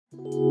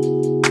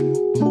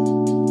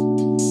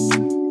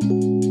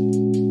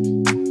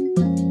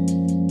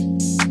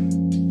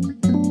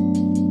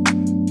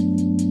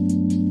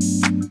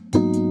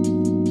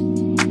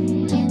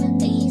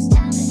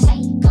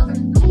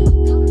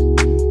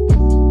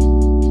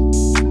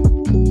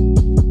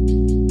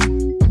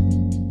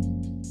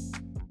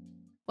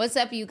What's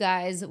up, you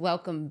guys?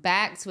 Welcome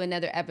back to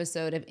another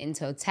episode of In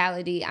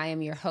Totality. I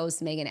am your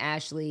host, Megan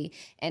Ashley,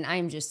 and I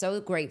am just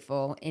so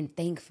grateful and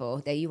thankful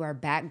that you are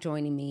back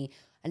joining me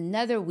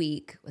another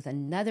week with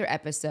another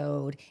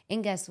episode.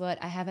 And guess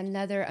what? I have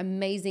another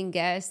amazing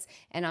guest,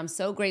 and I'm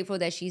so grateful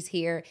that she's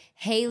here.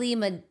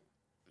 Hayley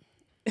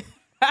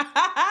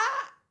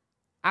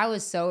I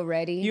was so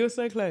ready. You were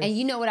so close. And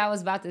you know what I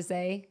was about to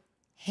say?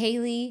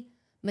 Hayley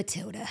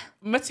Matilda.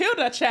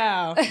 Matilda,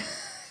 chow.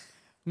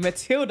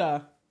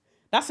 Matilda.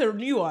 That's a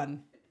new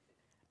one.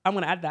 I'm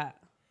going to add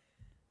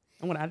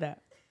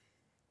that.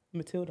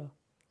 Matilda.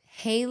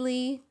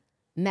 Hayley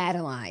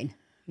Madeline.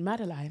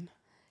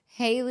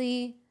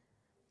 Hayley.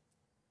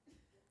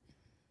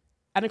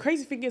 And the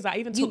crazy thing is, I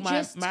even took my... You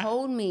just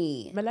told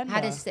me Mulenda.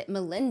 how to say...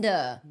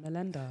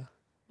 Mulenda.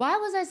 Why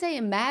was I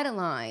saying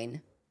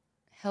Madeline?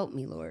 Help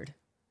me, Lord.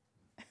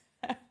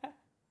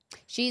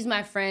 She's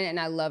my friend, and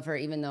I love her,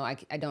 even though I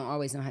don't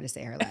always know how to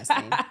say her last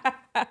name.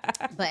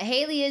 But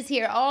Hayley is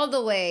here all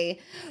the way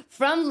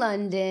from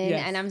London,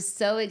 yes. And I'm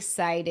so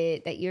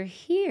excited that you're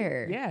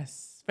here.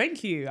 Yes.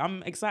 Thank you.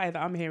 I'm excited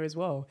that I'm here as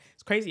well.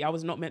 It's crazy. I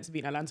was not meant to be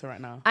in Atlanta right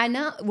now. I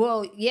know.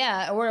 Well,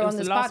 yeah, we're on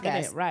this last podcast.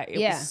 Minute, right. It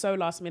was so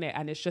last minute,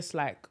 and it's just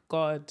like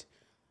God...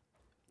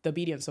 the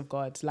obedience of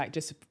God, like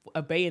just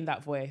obeying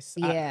that voice.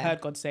 Yeah. I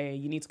heard God say,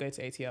 you need to go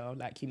to ATL.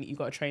 Like you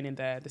got to train in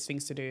there. There's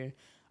things to do.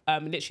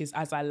 Literally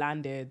as I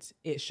landed,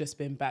 it's just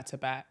been back to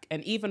back.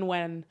 And even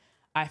when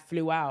I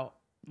flew out,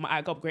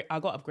 I got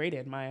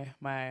upgraded.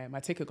 My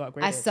ticket got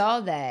upgraded. I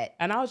saw that.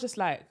 And I was just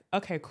like,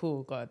 okay,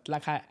 cool, God.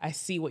 Like I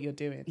see what you're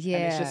doing. Yeah.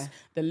 And it's just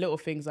the little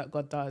things that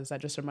God does that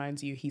just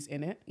reminds you he's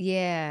in it.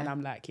 Yeah. And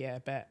I'm like, yeah,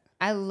 bet.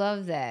 I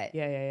love that.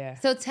 Yeah.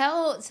 So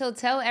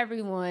tell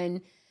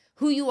everyone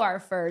who you are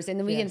first, and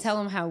then we can tell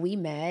them how we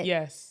met.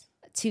 Yes.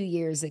 2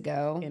 years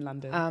ago. In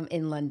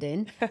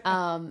London.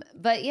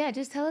 But yeah,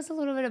 just tell us a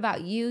little bit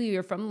about you.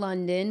 You're from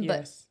London,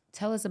 but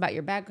tell us about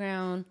your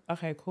background.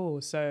 Okay, cool.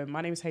 So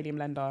my name is Hayley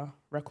Mulenda,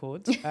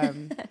 Record.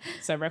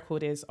 So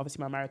Record is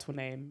obviously my marital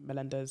name.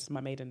 Mulenda's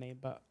my maiden name,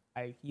 but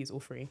I use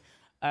all three.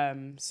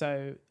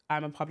 So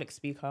I'm a public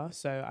speaker.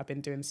 So I've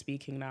been doing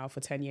speaking now for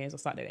 10 years. I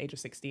started at the age of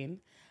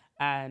 16.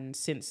 And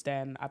since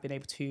then, I've been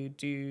able to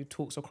do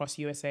talks across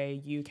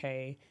USA,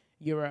 UK,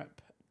 Europe,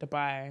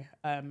 Dubai,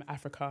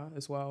 Africa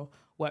as well.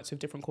 Worked with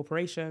different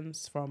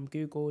corporations from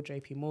Google,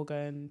 JP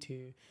Morgan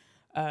to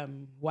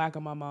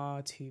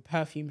Wagamama to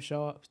Perfume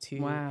Shop to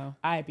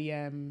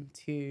IBM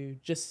to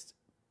just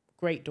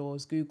great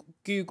doors,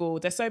 Google.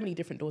 There's so many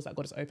different doors that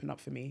God has opened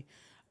up for me.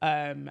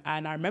 And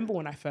I remember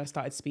when I first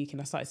started speaking,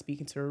 I started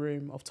speaking to a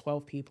room of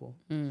 12 people.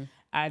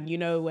 And you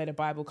know where the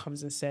Bible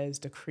comes and says,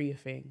 decree a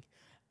thing.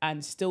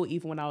 And still,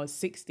 even when I was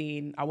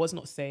 16, I was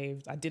not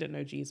saved. I didn't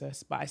know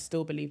Jesus, but I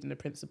still believed in the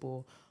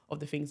principle of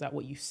the things that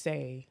what you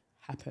say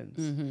happens.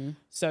 Mm-hmm.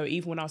 So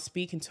even when I was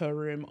speaking to a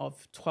room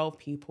of 12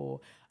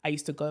 people, I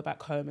used to go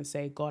back home and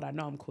say, God, I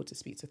know I'm called to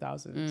speak to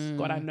thousands.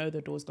 God, I know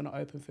the door's going to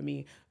open for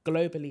me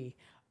globally.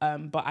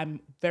 But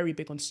I'm very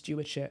big on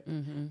stewardship.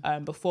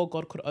 Before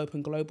God could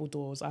open global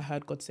doors, I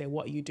heard God say,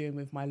 what are you doing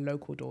with my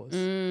local doors?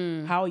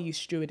 How are you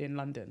stewarding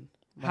London?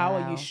 How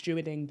are you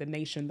stewarding the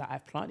nation that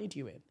I've planted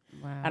you in?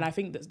 And I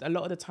think that a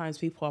lot of the times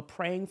people are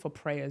praying for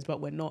prayers, but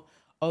we're not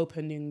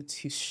opening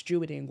to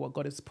stewarding what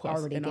God has put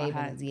us in our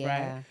hands,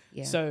 right?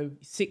 Yeah. So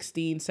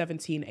 16,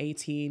 17,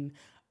 18,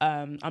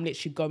 I'm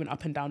literally going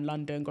up and down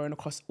London, going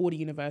across all the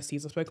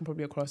universities. I've spoken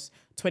probably across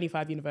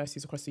 25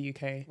 universities across the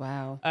UK.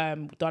 Wow.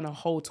 Done a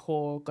whole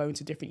tour, going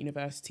to different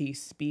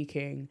universities,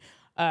 speaking,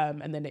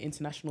 and then the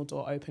international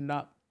door opened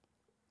up.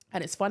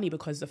 And it's funny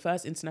because the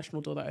first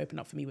international door that opened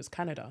up for me was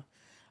Canada.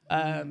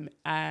 And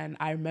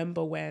I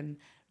remember when,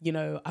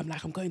 I'm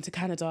like, I'm going to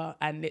Canada,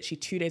 and literally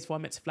 2 days before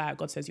I'm meant to fly out,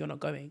 God says, you're not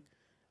going.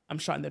 I'm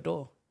shutting the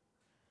door.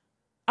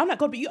 I'm like,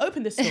 God, but you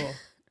opened this door.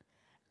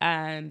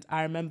 And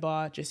I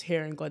remember just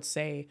hearing God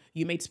say,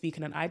 you made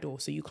speaking an idol,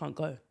 so you can't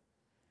go.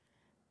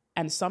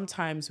 And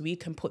sometimes we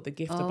can put the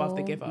gift above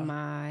the giver. Oh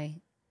my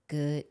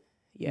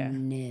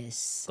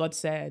goodness. God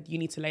said, you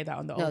need to lay that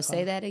on the altar. No,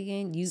 say that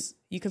again.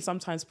 You can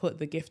sometimes put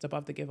the gift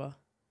above the giver.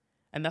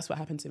 And that's what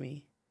happened to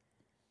me.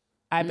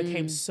 I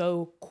became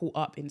so caught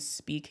up in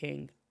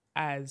speaking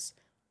as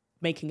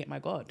making it my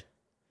God.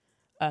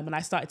 And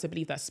I started to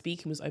believe that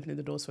speaking was opening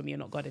the doors for me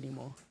and not God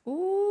anymore.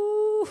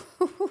 Ooh.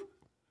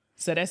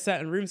 So there's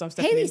certain rooms I'm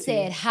stepping Hayley into.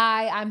 said,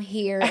 hi, I'm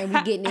here, and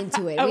we're getting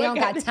into it. We don't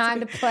got time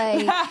to play.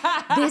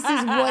 This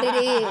is what it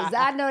is.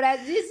 I know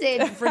that. You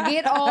said,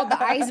 forget all the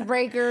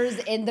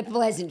icebreakers and the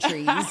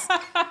pleasantries.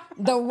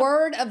 The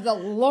word of the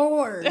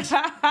Lord.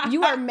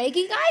 You are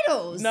making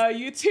idols. No,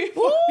 you too.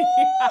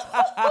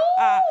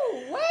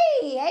 Wait,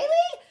 Hayley?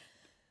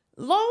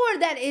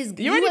 Lord, that is...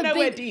 You already know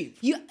we're deep.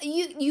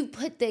 You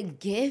put the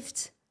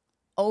gift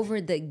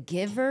over the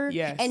giver.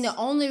 Yes. And the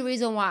only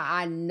reason why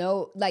I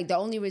know, the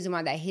only reason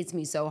why that hits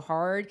me so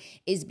hard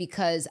is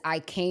because I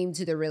came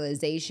to the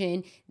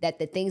realization that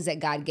the things that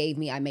God gave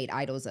me, I made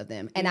idols of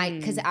them. And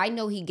because I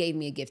know he gave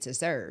me a gift to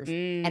serve,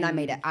 and I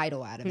made an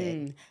idol out of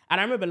it. And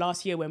I remember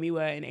last year when we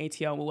were in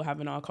ATL, we were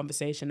having our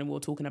conversation and we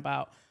were talking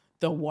about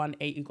the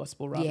 180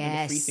 gospel rather than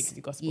the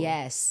 360 gospel.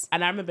 Yes.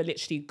 And I remember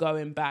literally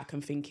going back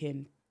and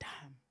thinking, damn,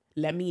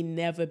 let me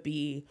never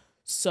be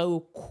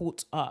so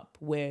caught up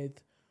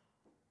with,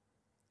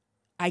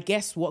 I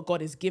guess, what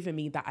God has given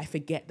me that I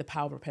forget the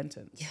power of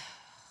repentance. Yeah.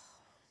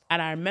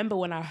 And I remember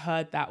when I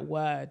heard that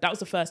word, that was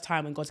the first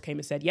time when God came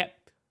and said, yep,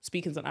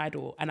 speaking's an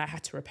idol. And I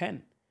had to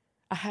repent.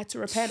 I had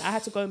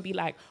to go and be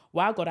like,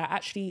 wow, God, I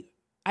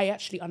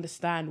actually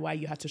understand why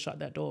you had to shut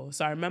that door.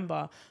 So I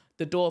remember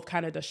the door of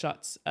Canada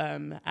shuts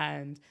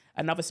and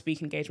another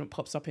speaking engagement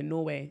pops up in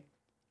Norway.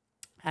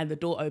 And the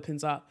door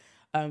opens up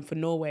for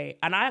Norway.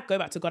 And I go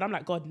back to God. I'm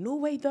like, God,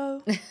 Norway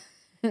though?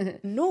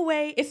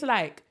 Norway, it's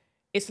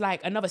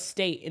like another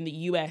state in the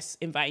US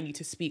inviting you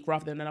to speak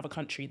rather than another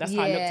country. That's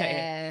how I looked at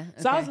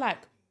it. So I was like,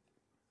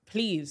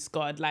 please,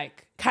 God,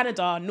 like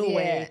Canada,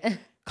 Norway,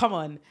 come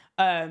on.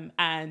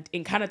 And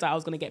in Canada, I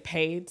was going to get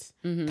paid.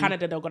 Mm-hmm.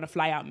 Canada, they were going to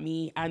fly out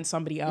me and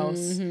somebody else.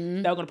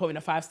 Mm-hmm. They were going to put me in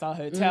a 5-star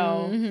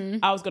hotel.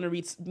 Mm-hmm. I was going to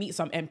meet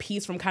some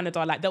MPs from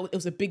Canada. Like it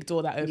was a big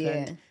door that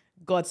opened. Yeah.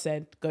 God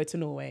said, go to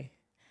Norway.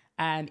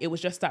 And it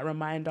was just that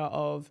reminder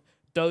of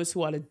those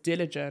who are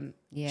diligent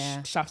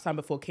shall stand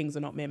before kings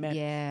and not mere men.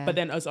 Yeah. But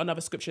then as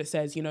another scripture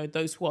says, you know,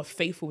 those who are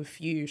faithful with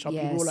few shall be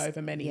ruler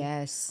over many.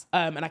 Yes.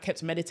 And I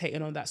kept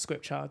meditating on that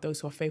scripture. Those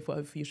who are faithful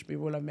over few shall be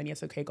ruler over many. I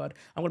said, okay, God,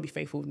 I'm going to be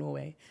faithful with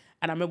Norway.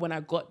 And I remember when I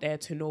got there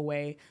to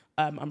Norway,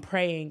 I'm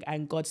praying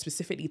and God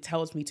specifically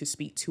tells me to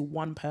speak to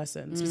one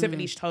person.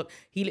 Specifically,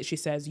 he literally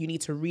says, you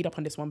need to read up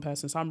on this one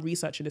person. So I'm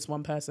researching this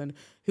one person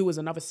who was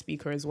another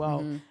speaker as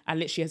well. And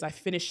literally as I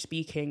finish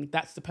speaking,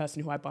 that's the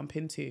person who I bump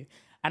into.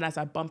 And as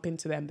I bump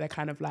into them, they're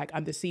kind of like,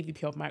 I'm the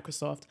CVP of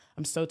Microsoft.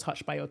 I'm so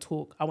touched by your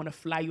talk. I want to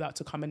fly you out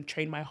to come and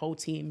train my whole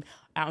team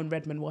out in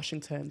Redmond,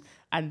 Washington.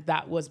 And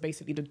that was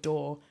basically the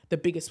door,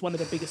 one of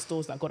the biggest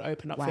doors that got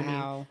opened up for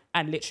me.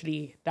 And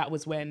literally that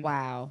was when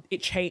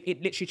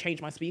it literally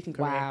changed my speaking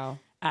career. Wow.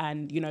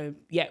 And, you know,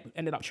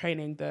 ended up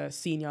training the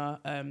senior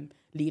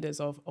leaders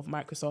of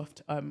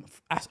Microsoft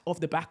off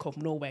the back of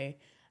Norway.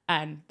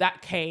 And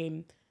that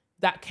came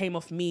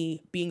off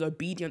me being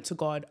obedient to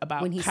God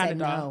about when he Canada.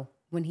 Said no.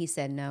 When he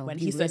said no. When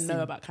he said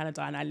no about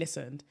Canada and I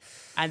listened.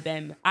 And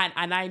then,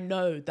 and I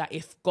know that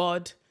if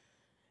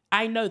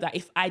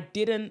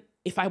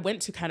I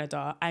went to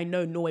Canada, I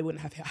know Norway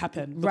wouldn't have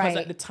happened. Because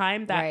at the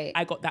time that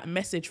I got that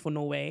message for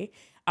Norway,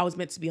 I was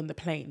meant to be on the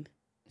plane.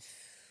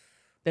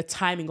 The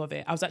timing of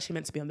it, I was actually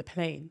meant to be on the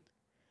plane.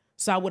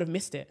 So I would have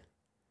missed it.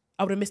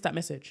 I would have missed that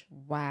message.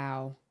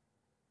 Wow.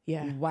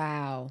 Yeah.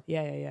 Wow.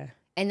 Yeah.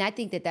 And I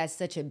think that that's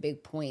such a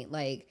big point.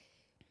 Like,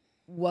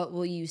 what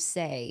will you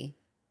say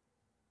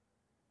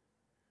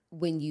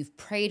when you've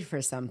prayed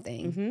for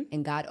something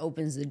and God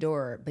opens the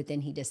door, but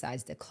then he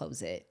decides to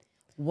close it?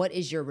 What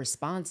is your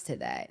response to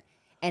that?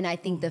 And I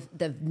think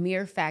the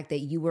mere fact that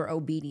you were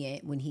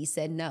obedient when he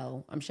said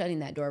no, I'm shutting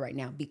that door right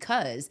now,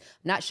 because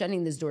I'm not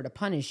shutting this door to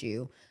punish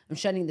you. I'm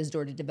shutting this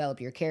door to develop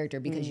your character,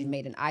 because you've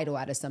made an idol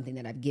out of something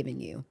that I've given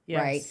you,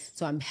 right?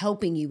 So I'm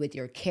helping you with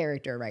your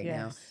character right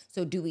now.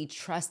 So do we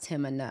trust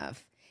him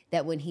enough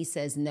that when he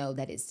says no,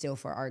 that it's still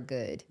for our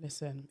good?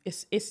 Listen,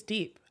 it's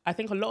deep. I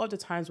think a lot of the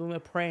times when we're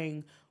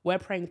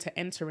praying to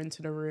enter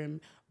into the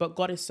room, but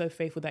God is so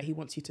faithful that he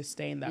wants you to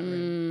stay in that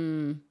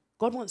room.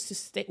 God wants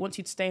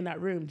you to stay in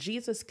that room.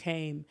 Jesus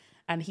came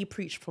and he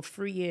preached for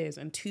 3 years,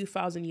 and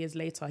 2,000 years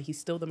later, he's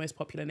still the most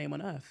popular name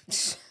on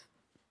earth.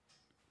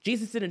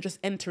 Jesus didn't just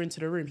enter into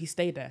the room. He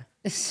stayed there.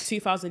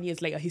 2,000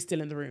 years later, he's still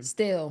in the room.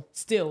 Still.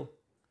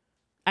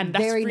 And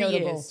that's Very 3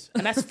 notable. years.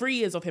 And that's 3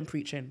 years of him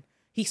preaching.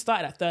 He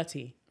started at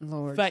 30,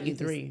 Lord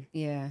 33. Jesus.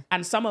 Yeah.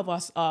 And some of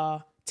us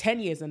are 10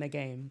 years in the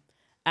game.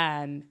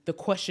 And the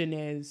question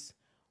is,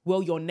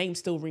 will your name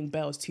still ring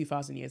bells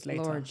 2,000 years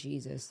later? Lord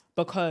Jesus.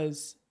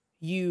 Because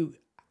you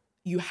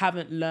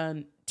haven't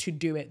learned to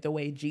do it the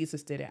way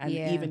Jesus did it. And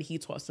even he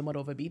taught us the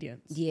model of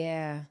obedience.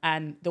 Yeah.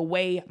 And the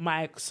way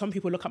some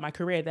people look at my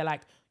career, they're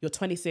like, you're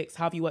 26,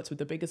 how have you worked with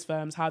the biggest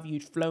firms? How have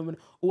you flown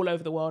all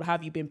over the world? How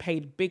have you been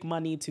paid big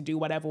money to do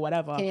whatever?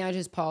 Can I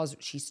just pause?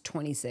 She's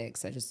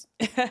 26.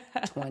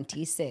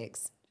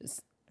 26.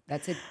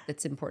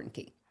 That's important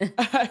key.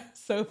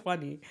 So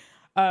funny.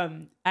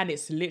 And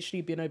it's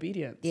literally been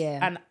obedience.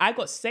 Yeah. And I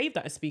got saved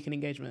at a speaking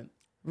engagement.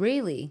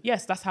 Really?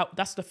 Yes,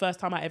 that's the first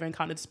time I ever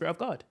encountered the Spirit of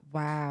God.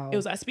 Wow. It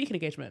was at a speaking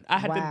engagement. I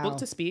had been booked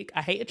to speak.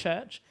 I hated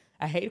church.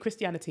 I hated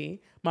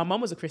Christianity. My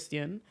mom was a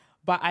Christian,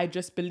 but I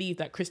just believed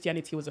that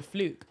Christianity was a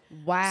fluke.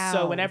 Wow.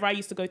 So whenever I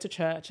used to go to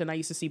church and I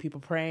used to see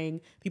people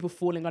praying, people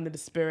falling under the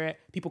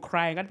Spirit, people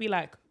crying, I'd be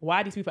like,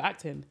 why are these people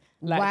acting?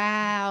 Like,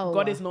 wow.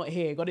 God is not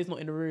here. God is not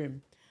in the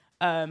room.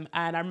 And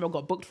I remember I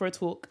got booked for a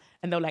talk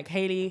and they were like,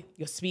 Hayley,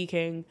 you're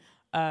speaking.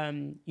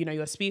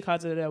 You're a speaker.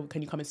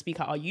 Can you come and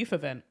speak at our youth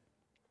event?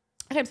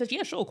 I came and said,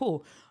 yeah, sure,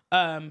 cool.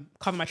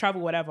 Cover my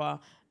travel, whatever.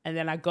 And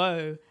then I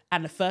go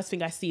and the first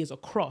thing I see is a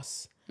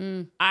cross.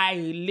 I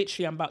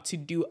literally am about to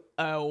do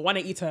a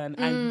 180 turn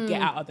and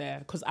get out of there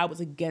because I was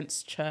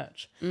against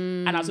church.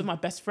 And I was with my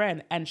best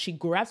friend and she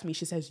grabs me.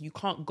 She says, you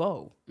can't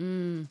go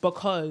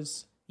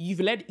because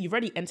you've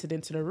already entered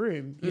into the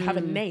room. You have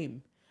a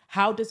name.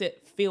 how does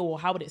it feel or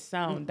how would it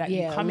sound that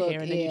you come here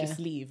and then you just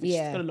leave? It's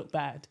just going to look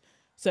bad.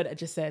 So that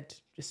just said,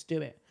 just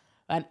do it.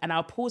 And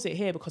I'll pause it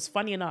here because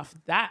funny enough,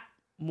 that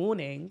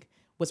morning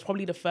was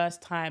probably the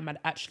first time I'd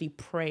actually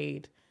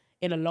prayed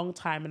in a long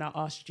time, and I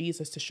asked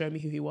Jesus to show me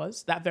who he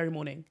was that very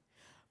morning.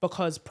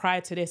 Because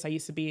prior to this, I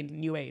used to be in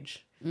New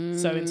Age.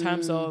 So in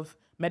terms of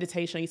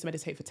meditation, I used to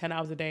meditate for 10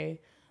 hours a day,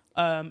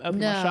 opening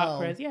my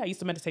chakras. Yeah, I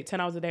used to meditate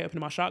 10 hours a day,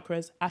 opening my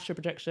chakras, astral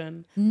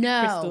projection.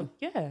 Crystal.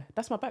 Yeah,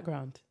 that's my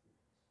background.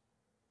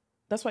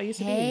 That's what I used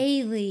to do.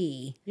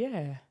 Hayley.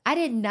 Yeah. I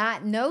did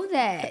not know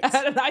that.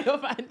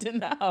 I did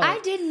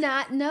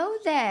not know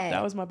that.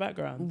 That was my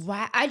background.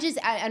 Wow.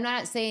 I'm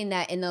not saying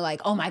that in the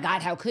like, oh my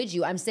God, how could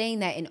you? I'm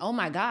saying that in, oh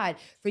my God,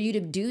 for you to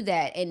do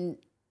that and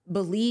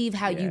believe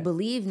how you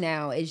believe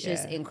now is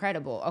just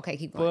incredible. Okay,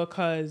 keep going.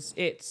 Because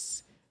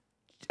it's,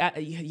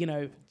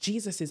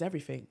 Jesus is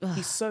everything. Ugh.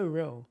 He's so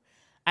real.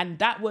 And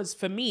that was,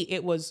 for me,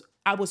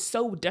 I was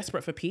so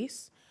desperate for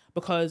peace.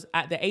 Because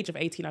at the age of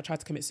 18, I tried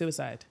to commit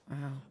suicide.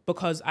 Wow.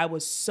 Because I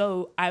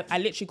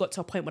literally got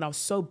to a point when I was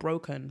so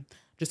broken,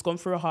 just gone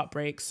through a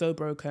heartbreak, so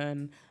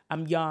broken.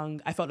 I'm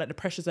young. I felt like the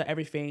pressures of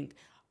everything.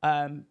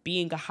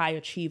 Being a high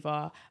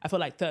achiever, I felt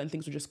like certain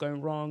things were just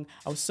going wrong.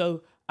 I was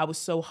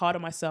so hard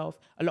on myself.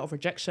 A lot of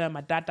rejection. My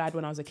dad died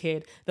when I was a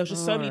kid. There was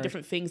just so many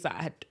different things that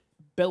I had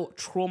built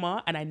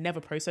trauma and I never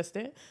processed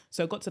it.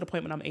 So it got to the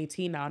point when I'm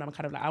 18 now and I'm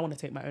kind of like, I want to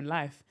take my own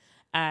life.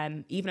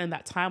 And even in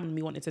that time when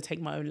me wanted to take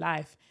my own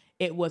life,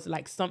 it was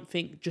like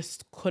something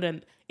just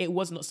it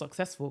was not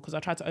successful because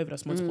I tried to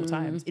overdose multiple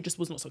times. It just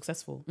was not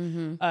successful.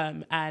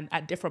 And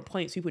at different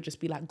points, people would just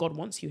be like, God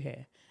wants you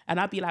here. And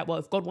I'd be like, well,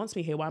 if God wants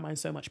me here, why am I in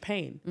so much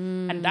pain?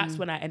 And that's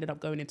when I ended up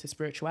going into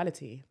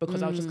spirituality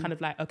because I was just kind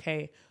of like,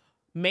 okay,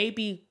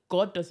 maybe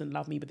God doesn't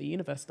love me, but the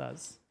universe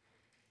does.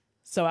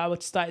 So I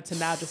would start to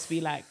now just be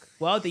like,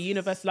 well, the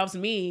universe loves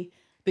me.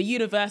 The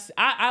universe,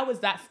 I was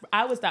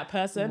that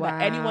person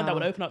that anyone that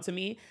would open up to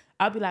me,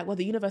 I'd be like, well,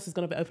 the universe is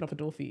going to open up a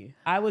door for you.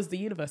 I was the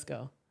universe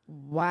girl.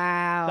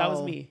 Wow. That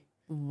was me.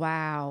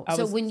 Wow.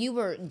 So when you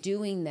were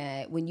doing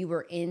that, when you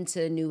were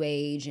into New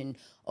Age and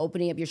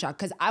opening up your shop,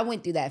 because I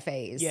went through that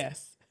phase.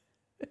 Yes.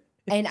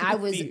 And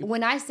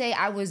when I say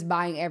I was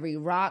buying every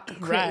rock,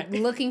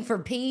 looking for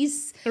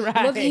peace,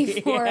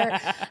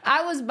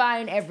 I was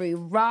buying every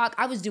rock.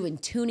 I was doing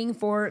tuning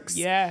forks.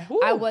 Yeah.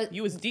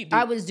 You was deep.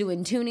 I was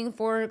doing tuning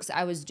forks.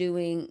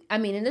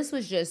 And this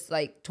was just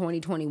like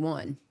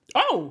 2021.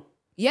 Oh.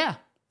 Yeah.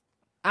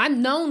 I've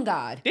known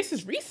God. This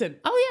is recent.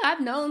 Oh yeah,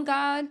 I've known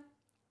God.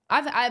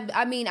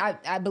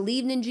 I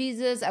believed in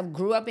Jesus. I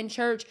grew up in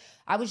church.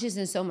 I was just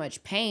in so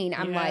much pain.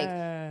 I'm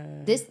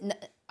like, this,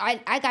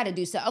 I got to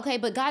do so. Okay,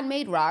 but God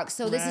made rocks,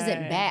 so this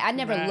isn't bad. I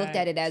never looked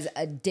at it as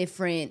a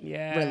different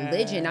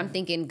religion. I'm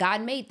thinking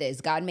God made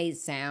this. God made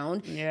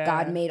sound. Yeah.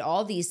 God made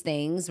all these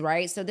things,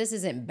 right? So this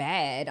isn't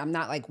bad. I'm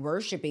not like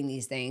worshiping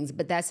these things,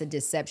 but that's a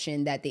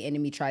deception that the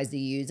enemy tries to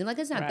use. And like,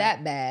 it's not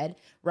that bad,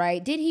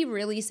 right? Did he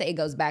really say, it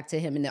goes back to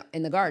him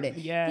in the garden?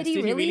 Yeah. Did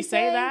he really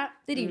say that?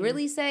 Did he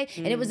really say?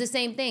 And it was the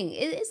same thing.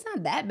 It's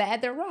not that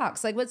bad. They're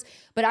rocks. Like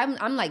but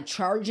I'm like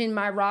charging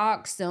my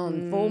rocks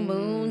on full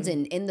moons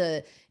and in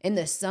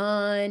the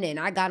sun, and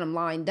I got them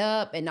lined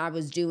up, and I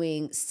was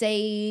doing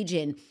sage,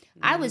 and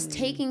I was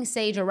taking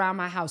sage around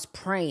my house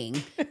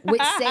praying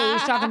with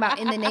sage, talking about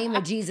in the name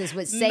of Jesus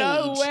with sage.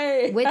 No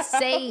way. With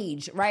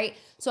sage, right?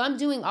 So I'm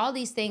doing all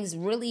these things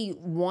really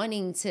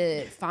wanting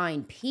to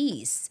find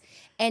peace.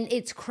 And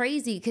it's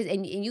crazy because,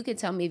 and you can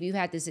tell me if you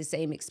had this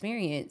same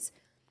experience,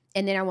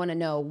 and then I want to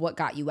know what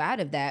got you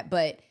out of that.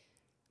 But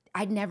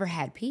I never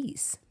had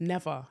peace.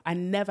 Never. I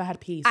never had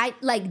peace. I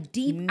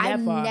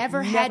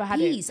never had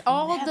peace.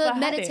 The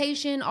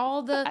meditation,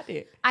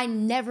 I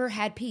never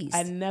had peace.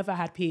 I never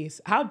had peace.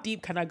 How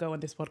deep can I go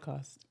on this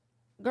podcast?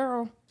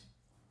 Girl,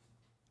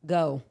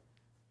 go.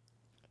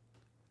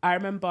 I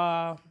remember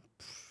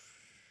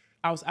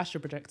I was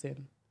astral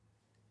projecting.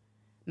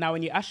 Now,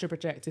 when you astral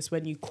project, it's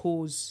when you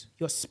cause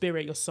your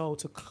spirit, your soul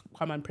to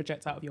come and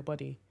project out of your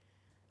body.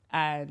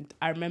 And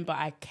I remember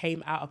I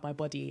came out of my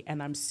body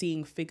and I'm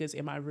seeing figures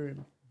in my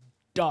room,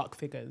 dark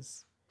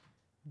figures.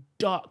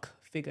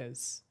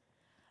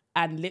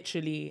 And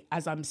literally,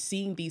 as I'm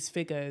seeing these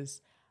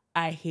figures,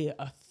 I hear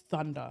a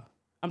thunder.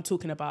 I'm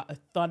talking about a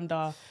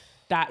thunder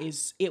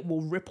it will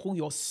ripple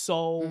your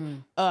soul,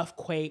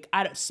 earthquake,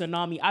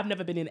 tsunami. I've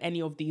never been in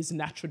any of these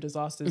natural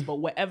disasters, but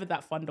whatever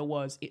that thunder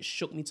was, it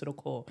shook me to the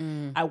core.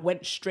 I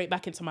went straight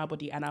back into my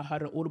body and I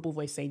heard an audible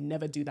voice say,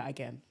 never do that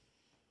again.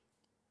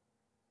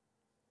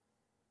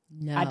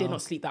 No. I did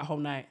not sleep that whole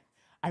night.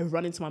 I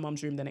run into my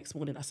mum's room the next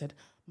morning. I said,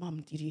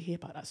 Mum, did you hear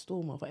about that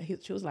storm?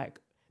 She was like,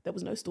 there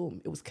was no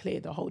storm. It was clear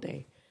the whole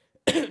day,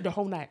 the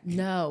whole night.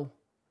 No.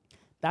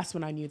 That's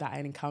when I knew that I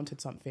had encountered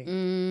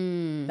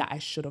something that I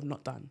should have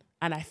not done.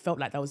 And I felt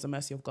like that was the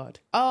mercy of God.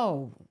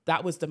 Oh.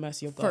 That was the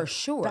mercy of God. For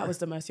sure. That was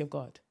the mercy of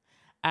God.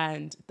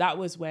 And that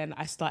was when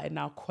I started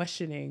now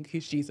questioning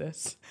who's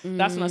Jesus.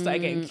 That's when I started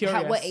getting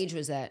curious. What age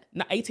was that?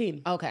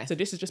 18. Okay. So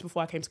this is just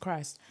before I came to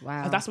Christ.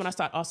 Wow. And that's when I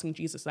started asking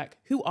Jesus, like,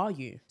 who are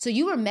you? So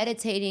you were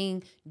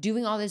meditating,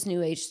 doing all this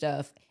New Age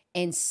stuff,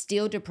 and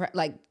still depressed,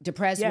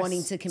 Yes,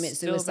 wanting to commit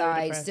still very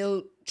suicide, depressed.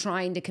 still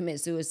trying to commit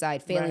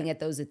suicide, failing Right. at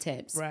those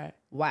attempts. Right.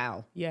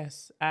 Wow.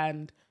 Yes.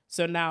 And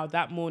so now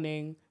that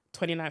morning,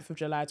 29th of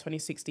July,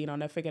 2016, I'll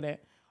never forget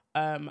it.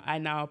 I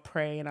now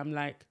pray and I'm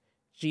like,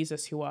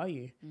 Jesus, who are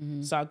you?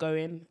 So I go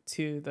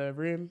into the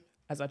room,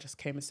 as I just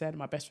came and said,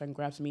 my best friend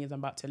grabs me as I'm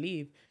about to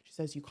leave. She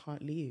says, you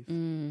can't leave.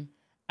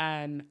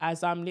 And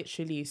as I'm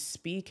literally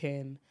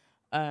speaking,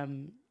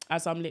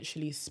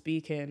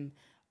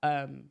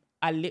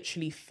 I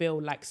literally feel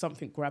like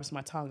something grabs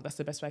my tongue. That's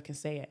the best way I can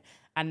say it.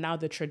 And now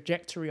the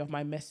trajectory of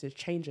my message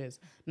changes.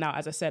 Now,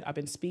 as I said, I've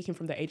been speaking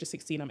from the age of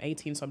 16. I'm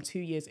 18, so I'm 2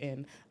 years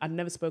in. I've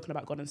never spoken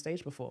about God on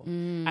stage before.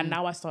 And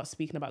now I start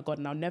speaking about God,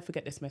 and I'll never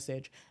forget this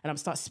message. And I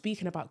start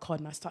speaking about God,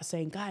 and I start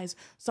saying, guys,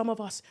 some of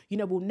us,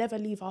 we'll never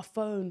leave our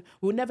phone.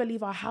 We'll never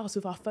leave our house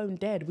with our phone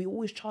dead. We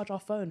always charge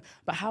our phone.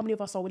 But how many of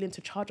us are willing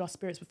to charge our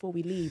spirits before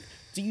we leave?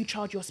 Do you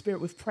charge your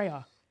spirit with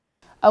prayer?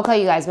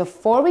 Okay, you guys,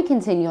 before we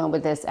continue on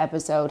with this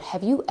episode,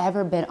 have you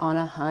ever been on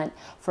a hunt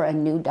for a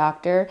new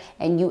doctor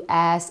and you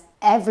ask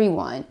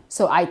everyone?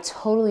 So I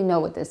totally know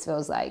what this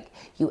feels like.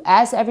 You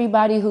ask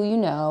everybody who you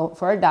know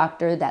for a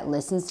doctor that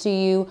listens to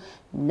you,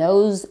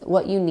 knows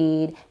what you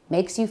need,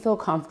 makes you feel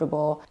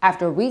comfortable.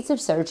 After weeks of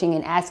searching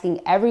and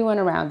asking everyone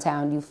around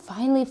town, you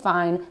finally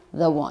find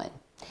the one.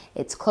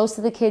 It's close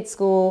to the kids'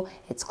 school,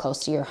 it's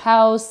close to your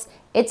house,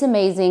 it's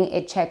amazing,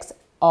 it checks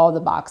all the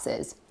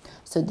boxes.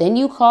 So then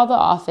you call the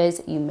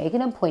office, you make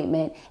an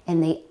appointment,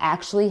 and they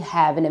actually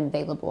have an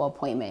available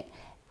appointment.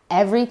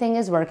 Everything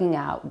is working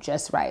out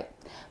just right.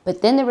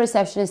 But then the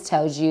receptionist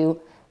tells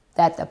you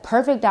that the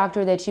perfect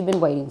doctor that you've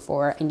been waiting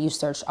for and you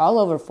searched all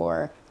over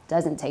for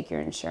doesn't take your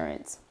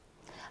insurance.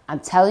 I'm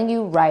telling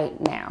you right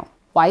now,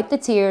 wipe the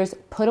tears,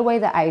 put away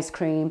the ice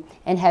cream,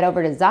 and head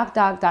over to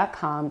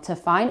ZocDoc.com to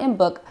find and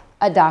book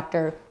a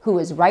doctor who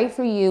is right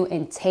for you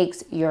and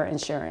takes your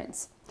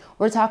insurance.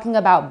 We're talking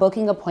about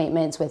booking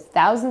appointments with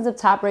thousands of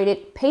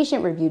top-rated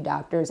patient-reviewed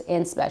doctors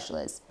and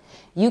specialists.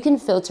 You can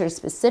filter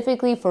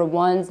specifically for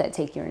ones that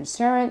take your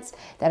insurance,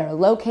 that are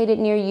located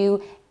near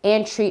you,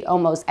 and treat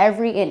almost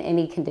every and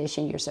any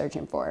condition you're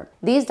searching for.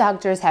 These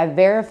doctors have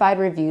verified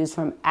reviews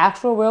from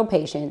actual real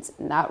patients,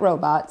 not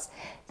robots.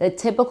 The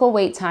typical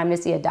wait time to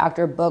see a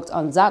doctor booked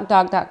on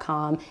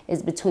ZocDoc.com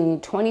is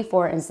between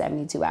 24 and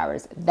 72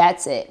 hours.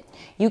 That's it.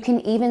 You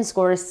can even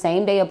score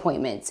same-day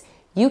appointments.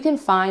 You can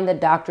find the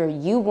doctor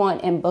you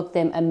want and book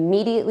them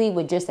immediately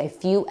with just a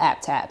few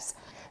app taps.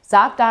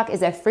 ZocDoc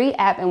is a free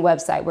app and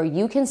website where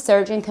you can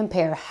search and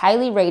compare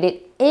highly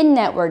rated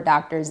in-network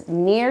doctors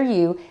near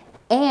you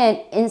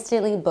and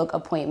instantly book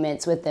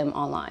appointments with them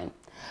online.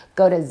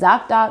 Go to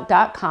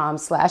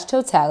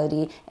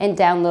ZocDoc.com/totality and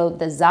download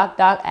the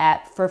ZocDoc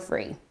app for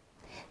free.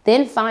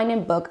 Then find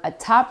and book a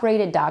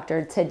top-rated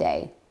doctor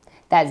today.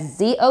 That's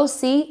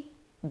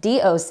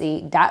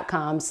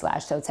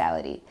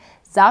ZocDoc.com/totality.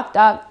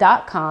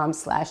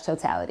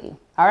 ZocDoc.com/totality.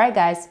 All right,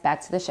 guys, back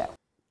to the show.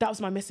 That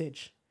was my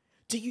message.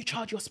 Do you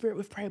charge your spirit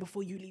with prayer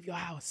before you leave your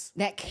house?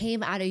 That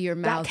came out of your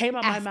mouth. That came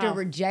out my after mouth.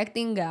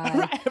 Rejecting God,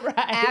 right.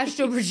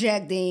 astral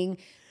projecting,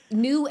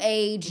 new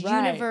age,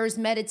 Right. universe,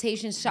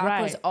 meditation, chakras,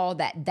 Right. all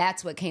that.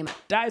 That's what came out.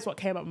 That is what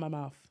came out of my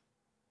mouth.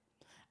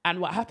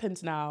 And what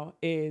happens now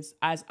is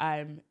as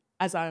I'm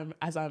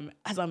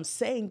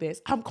saying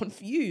this, I'm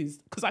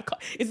confused because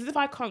it's as if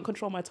I can't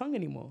control my tongue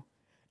anymore.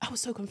 I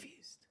was so confused.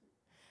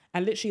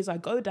 And literally, as I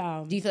go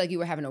down, Do you feel like you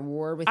were having a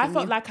war within I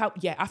felt you? like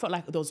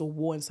there was a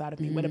war inside of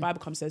me. When the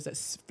Bible comes says that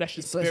flesh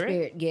is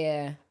spirit,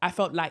 yeah. I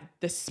felt like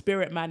the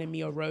spirit man in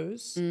me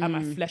arose, and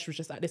my flesh was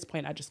just at this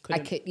point. I just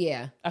couldn't.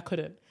 I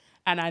couldn't.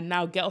 And I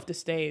now get off the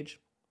stage.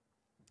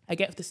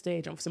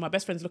 Obviously, my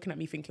best friend's looking at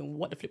me thinking,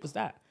 "What the flip was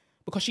that?"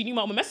 Because she knew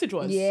what my message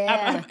was.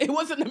 Yeah. It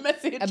wasn't a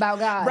message About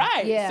God.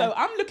 right? Yeah. So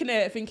I'm looking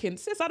at it thinking,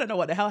 "Sis, I don't know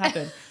what the hell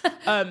happened."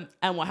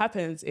 And what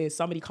happens is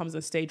somebody comes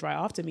on stage right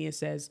after me and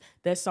says,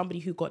 "There's somebody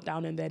who got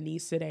down on their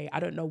knees today. I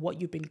don't know what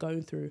you've been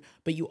going through,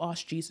 but you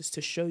asked Jesus to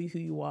show you who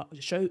you are,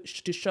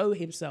 to show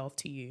Himself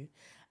to you."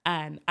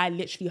 And I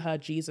literally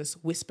heard Jesus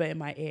whisper in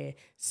my ear,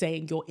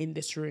 saying, "You're in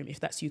this room. If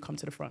that's you, come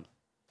to the front."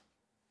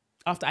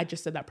 After I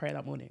just said that prayer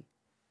that morning,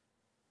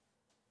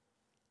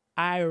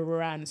 I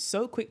ran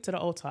so quick to the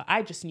altar.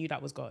 I just knew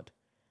that was God.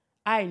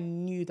 I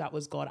knew that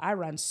was God. I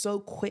ran so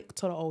quick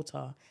to the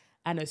altar.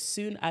 And as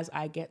soon as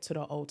I get to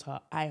the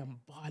altar, I am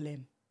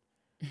bawling.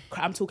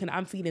 I'm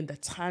feeling the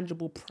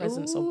tangible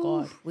presence of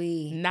God.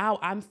 Now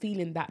I'm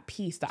feeling that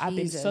peace that I've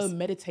been so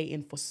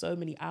meditating for so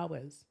many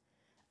hours.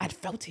 I'd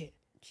felt it.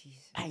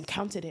 Jesus. I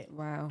encountered it.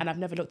 Wow. And I've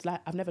never looked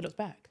back.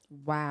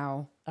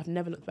 Wow. I've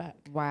never looked back.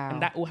 Wow.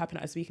 And that all happened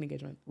at a speaking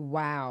engagement.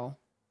 Wow.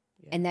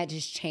 Yeah. And that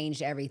just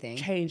changed everything.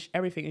 Changed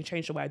everything. It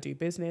changed the way I do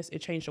business. It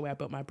changed the way I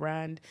built my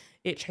brand.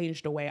 It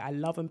changed the way I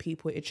love on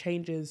people. It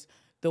changes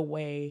the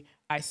way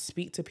I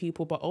speak to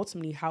people, but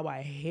ultimately how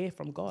I hear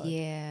from God.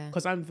 Yeah.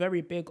 Because I'm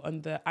very big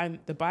on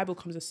the Bible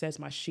comes and says,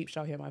 "My sheep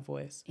shall hear my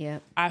voice." Yeah.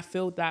 I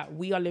feel that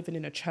we are living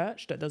in a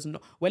church that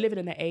we're living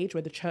in an age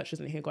where the church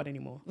doesn't hear God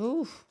anymore.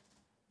 Oof.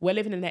 we're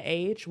living in an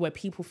age where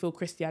people feel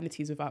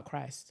Christianity is without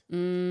Christ.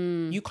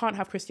 You can't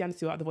have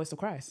Christianity without the voice of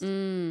Christ.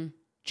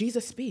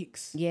 Jesus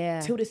speaks.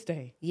 Till this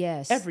day.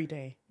 Yes. Every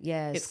day.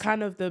 Yes. It's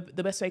kind of the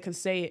best way I can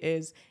say it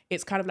is,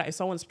 it's kind of like if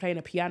someone's playing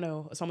a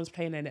piano or someone's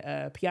playing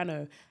a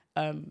piano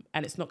and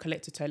it's not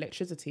connected to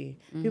electricity,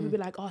 people will be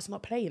like, oh, it's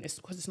not playing. It's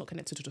because it's not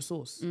connected to the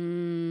source.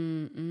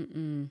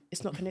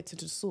 It's not connected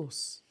to the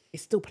source.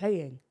 It's still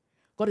playing.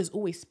 God is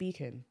always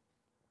speaking.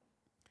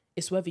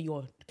 It's whether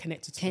you're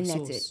connected to the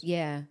source.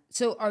 Yeah.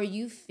 So are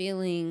you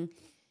feeling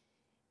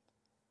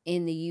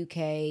in the UK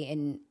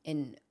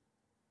and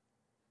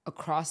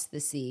across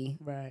the sea,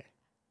 right,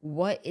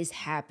 what is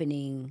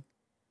happening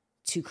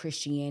to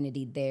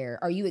Christianity there?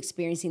 Are you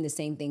experiencing the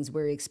same things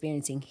we're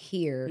experiencing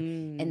here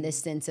in the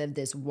sense of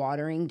this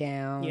watering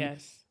down?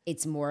 Yes.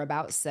 It's more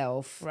about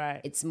self.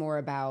 Right. It's more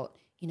about,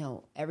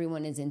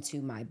 everyone is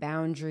into my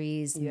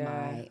boundaries,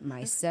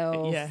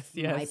 myself,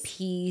 my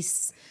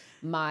peace,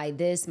 my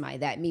this, my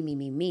that,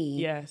 me.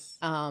 Yes.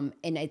 And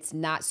it's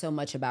not so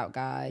much about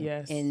God.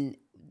 Yes. And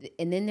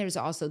then there's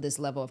also this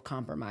level of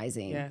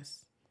compromising.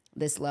 Yes.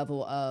 This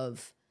level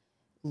of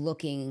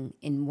looking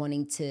and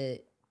wanting to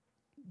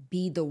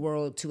be the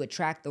world, to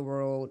attract the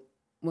world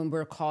when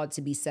we're called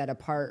to be set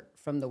apart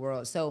from the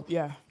world. So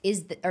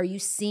are you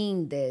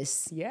seeing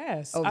this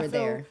over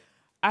there?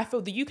 I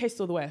feel the UK is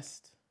still the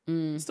West.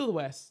 Still the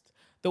West.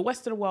 The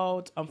Western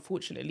world,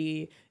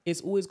 unfortunately,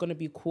 is always going to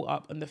be caught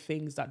up in the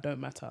things that don't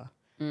matter.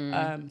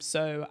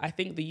 So I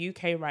think the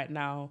UK right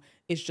now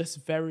is just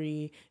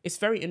it's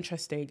very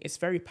interesting. It's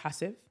very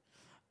passive.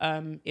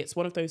 It's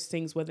one of those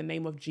things where the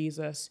name of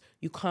Jesus,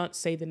 you can't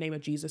say the name of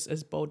Jesus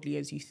as boldly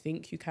as you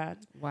think you can.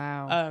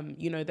 Wow.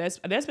 There's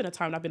been a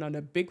time I've been on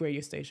a big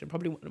radio station,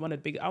 probably one of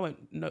the big, I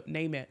won't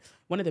name it,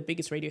 one of the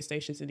biggest radio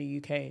stations in the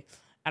UK.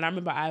 And I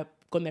remember I've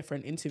gone there for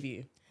an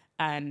interview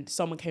and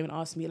someone came and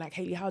asked me like,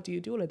 Hayley, how do you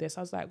do all of this?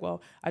 I was like,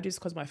 well, I do this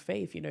because of my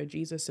faith.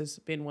 Jesus has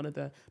been one of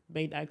the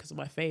main anchors of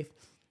my faith.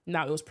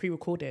 Now, it was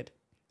pre-recorded.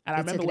 And I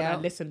remember when I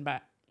listened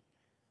back,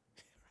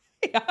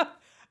 I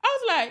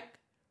was like,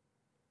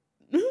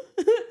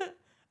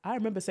 I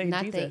remember saying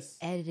Jesus.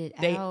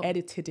 They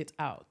edited it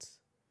out.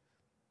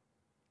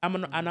 I'm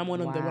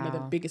one of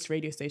the biggest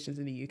radio stations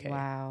in the UK.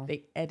 Wow.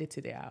 They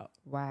edited it out.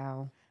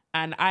 Wow.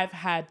 And I've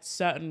had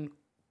certain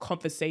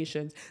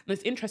conversations. And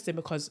it's interesting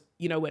because,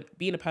 when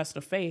being a person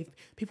of faith,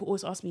 people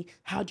always ask me,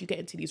 how do you get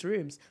into these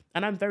rooms?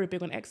 And I'm very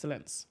big on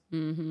excellence.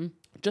 Mm-hmm.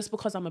 Just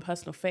because I'm a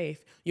person of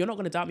faith, you're not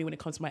going to doubt me when it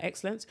comes to my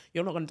excellence.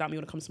 You're not going to doubt me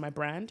when it comes to my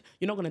brand.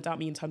 You're not going to doubt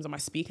me in terms of my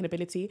speaking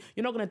ability.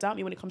 You're not going to doubt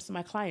me when it comes to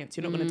my clients.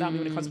 You're not going to doubt me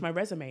when it comes to my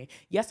resume.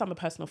 Yes, I'm a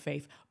person of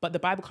faith, but the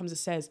Bible comes and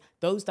says,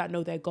 those that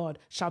know their God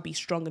shall be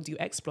strong and do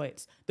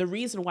exploits. The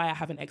reason why I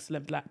have an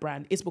excellent black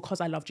brand is because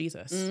I love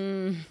Jesus.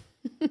 Ooh,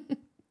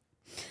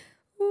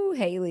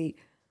 Hayley.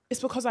 It's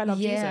because I love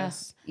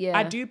Jesus. Yeah.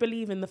 I do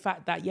believe in the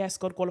fact that, yes,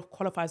 God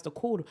qualifies the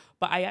called,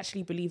 but I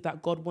actually believe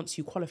that God wants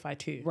you qualified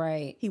too.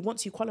 Right. He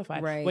wants you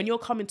qualified. Right. When you're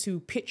coming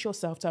to pitch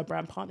yourself to a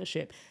brand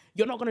partnership,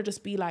 you're not going to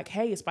just be like,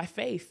 hey, it's by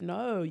faith.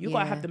 No, you got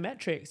to have the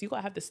metrics. You got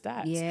to have the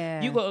stats.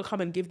 Yeah. You got to come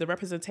and give the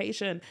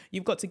representation.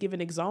 You've got to give an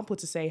example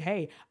to say,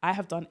 hey, I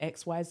have done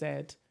X, Y,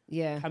 Z.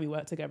 Yeah. Can we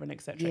work together and et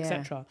cetera, et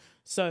cetera.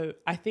 So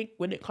I think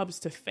when it comes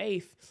to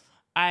faith,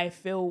 I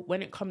feel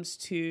when it comes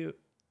to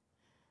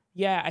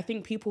I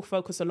think people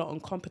focus a lot on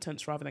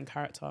competence rather than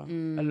character.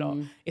 A lot.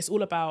 It's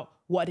all about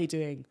what are they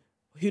doing?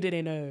 Who do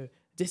they know?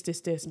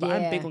 This. But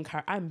I'm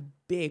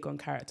big on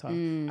character. I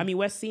mean,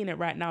 we're seeing it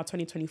right now.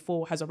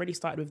 2024 has already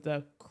started with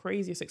the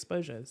craziest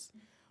exposures.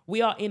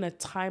 We are in a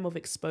time of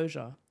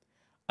exposure.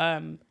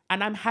 And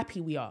I'm happy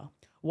we are.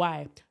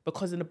 Why?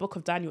 Because in the book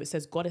of Daniel, it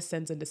says God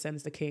ascends and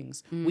descends the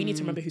kings. We need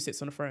to remember who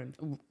sits on the throne.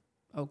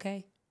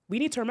 Okay. We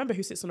need to remember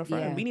who sits on the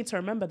throne. Yeah. We need to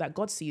remember that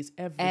God sees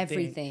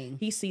everything.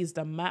 He sees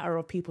the matter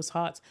of people's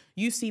hearts.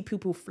 You see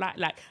people fly.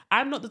 Like,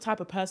 I'm not the type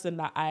of person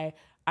that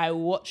I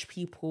watch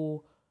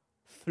people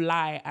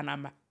fly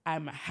and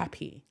I'm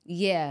happy.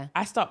 Yeah.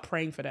 I start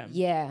praying for them.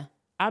 Yeah.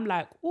 I'm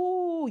like,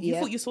 ooh, you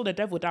thought you saw the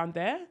devil down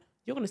there?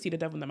 You're going to see the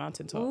devil on the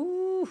mountaintop.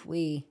 Ooh,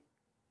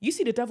 You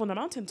see the devil on the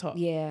mountaintop.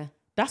 Yeah.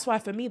 That's why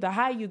for me, the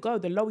higher you go,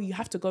 the lower you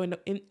have to go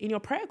in your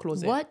prayer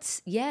closet.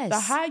 What? Yes. The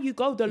higher you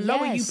go, the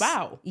lower you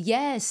bow.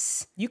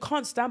 Yes. You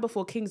can't stand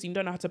before kings and you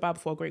don't know how to bow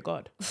before a great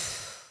God.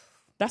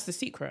 That's the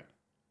secret.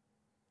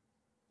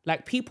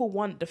 Like, people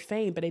want the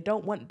fame, but they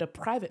don't want the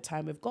private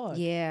time with God.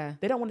 Yeah.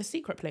 They don't want the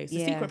secret place.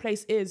 The secret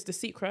place is the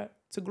secret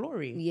to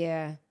glory.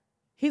 Yeah.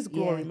 His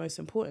glory, most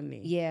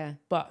importantly. Yeah.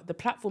 But the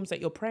platforms that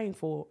you're praying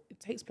for, it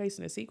takes place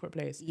in a secret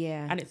place.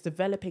 Yeah. And it's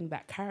developing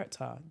that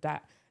character,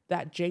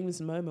 that James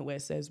moment where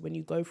it says, when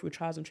you go through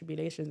trials and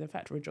tribulations, in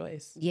fact,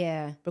 rejoice.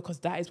 Yeah. Because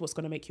that is what's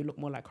going to make you look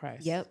more like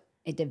Christ. Yep.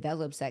 It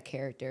develops that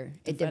character.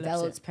 It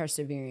develops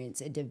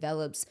perseverance. It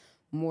develops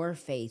more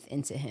faith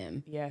into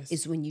him. Yes.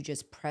 It's when you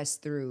just press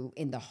through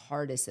in the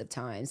hardest of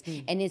times.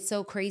 And it's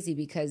so crazy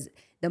because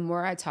the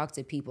more I talk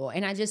to people,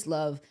 and I just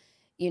love,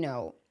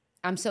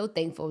 I'm so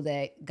thankful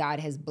that God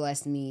has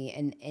blessed me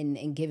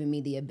and given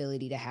me the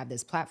ability to have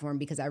this platform,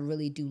 because I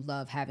really do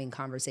love having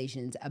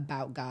conversations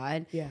about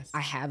God. Yes. I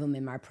have them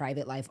in my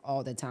private life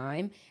all the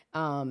time.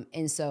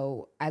 And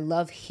so I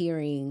love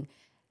hearing,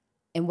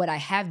 and what I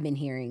have been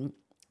hearing,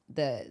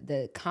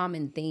 the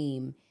common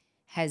theme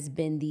has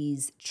been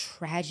these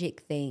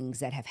tragic things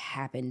that have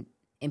happened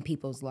in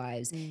people's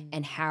lives,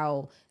 and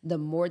how the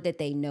more that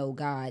they know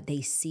God,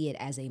 they see it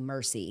as a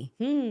mercy.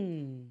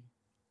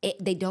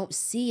 They don't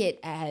see it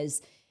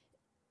as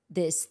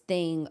this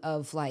thing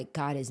of like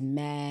God is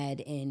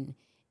mad and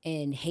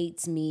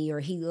hates me, or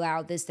he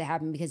allowed this to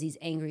happen because he's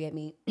angry at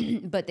me.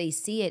 But they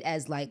see it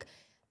as like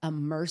a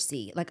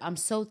mercy. Like, I'm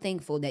so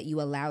thankful that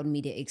you allowed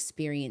me to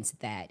experience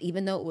that,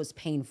 even though it was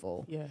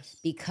painful. Yes.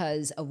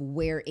 Because of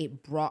where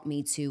it brought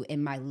me to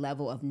in my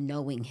level of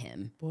knowing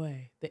him.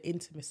 Boy, the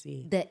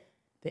intimacy. The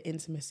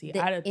intimacy.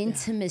 The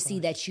intimacy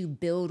that you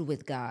build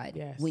with God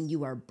Yes. when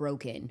you are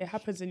broken. It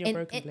happens in your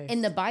broken place.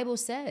 And the Bible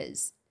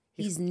says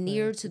he's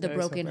near to the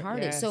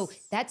brokenhearted. Yes. So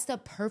that's the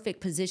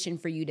perfect position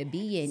for you to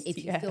be in.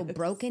 If you feel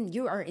broken,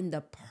 you are in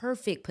the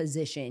perfect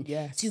position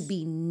to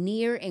be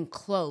near and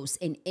close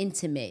and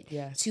intimate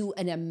to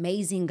an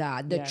amazing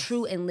God, the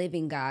true and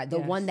living God, the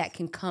one that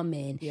can come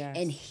in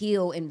and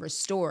heal and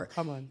restore.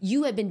 Come on.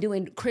 You have been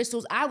doing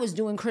crystals. I was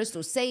doing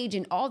crystals, sage,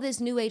 and all this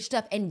new age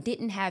stuff, and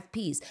didn't have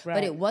peace. Right.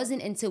 But it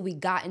wasn't until we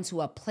got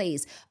into a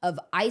place of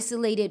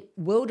isolated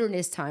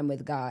wilderness time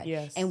with God,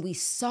 and we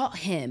sought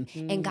him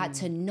and got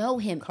to know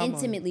him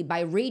intimately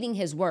by reading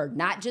his word,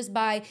 not just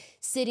by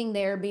sitting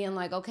there being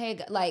like, okay,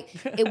 like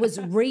it was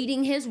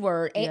reading his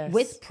word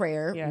with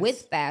prayer,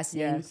 with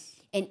fasting.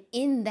 And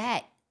in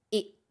that,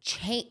 it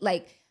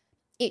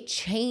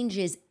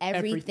changes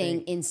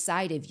everything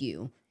inside of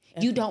you.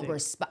 You don't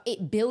respond.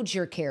 It builds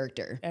your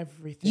character.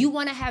 Everything. You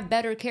want to have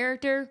better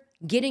character?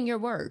 Get in your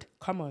word.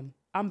 Come on.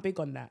 I'm big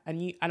on that.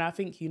 And I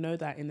think you know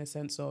that in the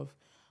sense of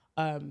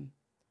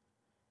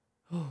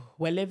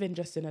we're living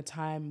just in a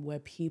time where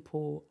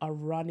people are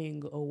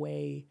running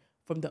away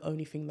from the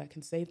only thing that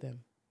can save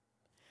them.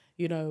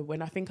 You know,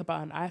 when I think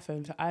about an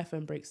iPhone, if the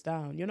iPhone breaks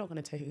down, you're not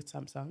going to take it to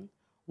Samsung.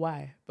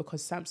 Why?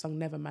 Because Samsung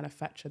never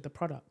manufactured the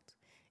product.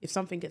 If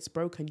something gets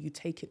broken, you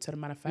take it to the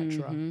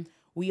manufacturer.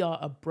 We are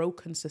a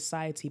broken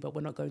society, but we're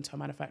not going to a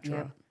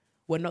manufacturer.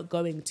 We're not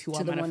going to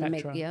our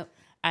manufacturer.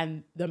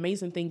 And the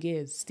amazing thing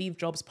is, Steve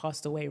Jobs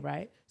passed away,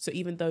 right? So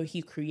even though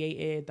he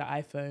created the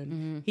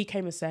iPhone, he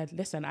came and said,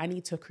 listen, I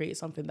need to create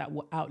something that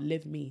will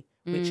outlive me,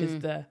 which is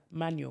the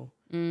manual,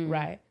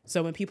 right?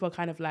 So when people are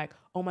kind of like,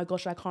 oh my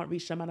gosh, I can't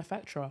reach the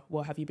manufacturer.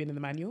 Well, have you been in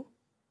the manual?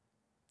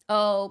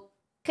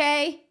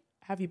 Okay.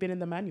 Have you been in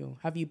the manual?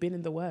 Have you been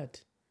in the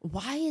word?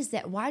 Why is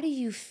that? Why do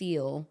you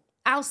feel,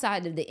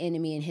 outside of the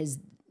enemy and his,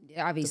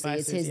 obviously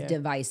Devices, it's his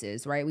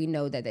devices, right? We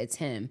know that it's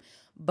him.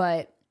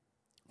 But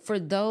for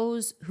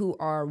those who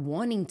are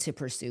wanting to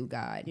pursue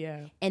God,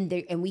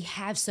 and we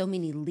have so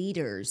many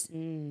leaders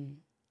in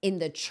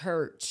the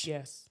church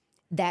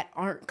that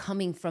aren't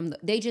coming from,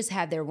 they just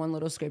have their one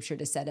little scripture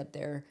to set up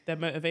their... They're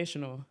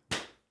motivational.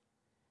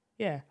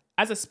 Yeah.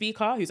 As a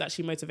speaker who's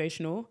actually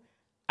motivational,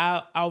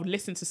 I'll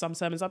listen to some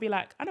sermons. I'll be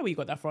like, I know where you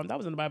got that from. That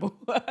was in the Bible.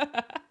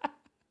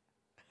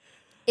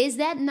 Is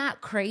that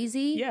not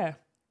crazy? Yeah.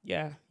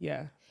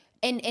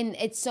 And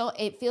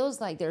it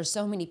feels like there's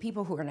so many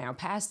people who are now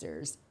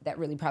pastors that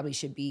really probably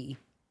should be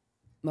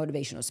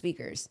motivational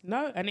speakers.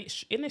 No, and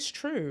it's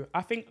true.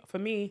 I think for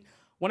me,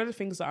 one of the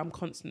things that I'm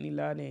constantly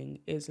learning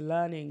is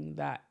learning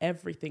that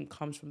everything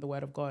comes from the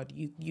word of God.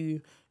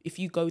 If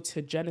you go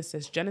to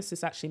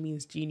Genesis actually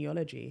means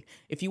genealogy.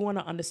 If you want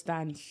to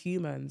understand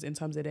humans in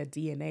terms of their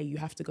DNA, you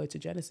have to go to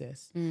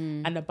Genesis.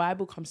 And the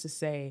Bible comes to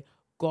say,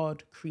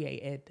 God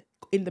created.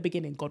 In the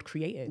beginning, God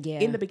created.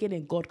 In the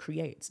beginning, God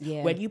creates.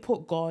 When you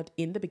put God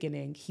in the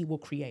beginning, he will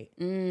create.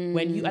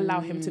 When you allow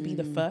him to be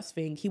the first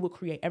thing, he will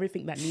create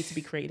everything that needs to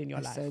be created in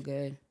your life. So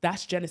good.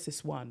 That's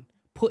Genesis 1.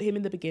 Put him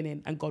in the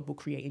beginning and God will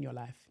create in your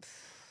life.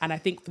 And I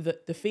think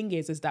the thing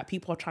is that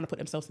people are trying to put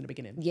themselves in the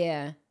beginning.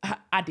 Yeah.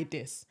 I did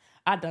this.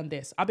 I done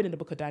this. I've been in the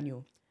book of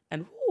Daniel.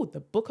 And the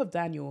book of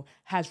Daniel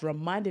has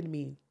reminded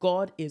me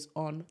God is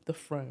on the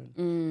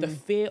throne. The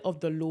fear of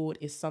the Lord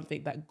is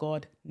something that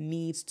God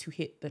needs to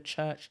hit the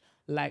church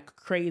like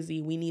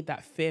crazy. We need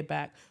that fear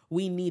back.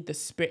 We need the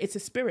spirit. It's a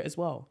spirit as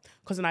well.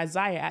 Because in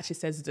Isaiah, it actually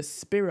says the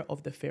spirit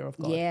of the fear of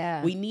God.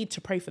 Yeah. We need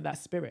to pray for that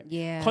spirit.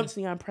 Yeah.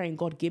 Constantly I'm praying,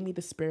 God, give me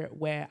the spirit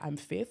where I'm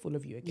fearful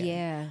of you again.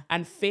 Yeah.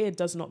 And fear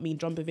does not mean,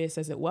 John Bevere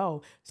says it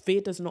well,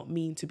 fear does not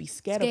mean to be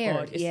scared of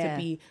God. It's to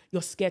be,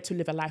 you're scared to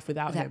live a life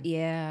without him.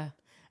 Yeah.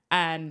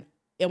 And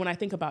when I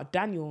think about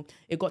Daniel,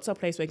 it got to a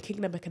place where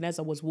King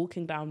Nebuchadnezzar was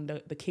walking down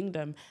the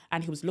kingdom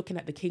and he was looking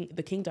at the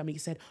kingdom. And he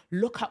said,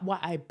 look at what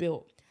I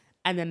built.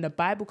 And then the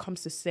Bible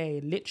comes to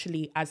say,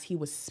 literally, as he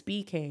was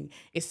speaking,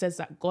 it says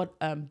that God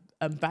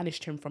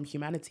banished him from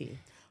humanity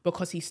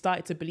because he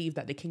started to believe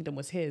that the kingdom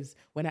was his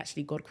when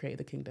actually God created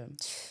the kingdom.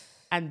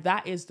 And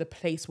that is the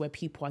place where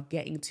people are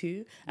getting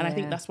to. And I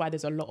think that's why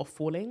there's a lot of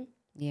falling.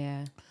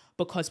 Yeah.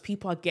 because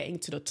people are getting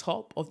to the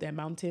top of their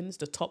mountains,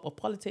 the top of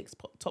politics,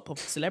 top of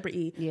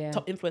celebrity,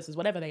 top influencers,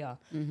 whatever they are.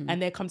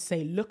 And they come to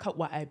say, look at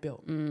what I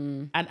built.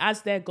 And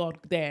as their God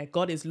there,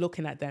 God is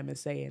looking at them and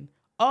saying,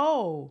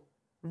 oh,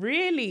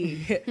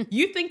 really?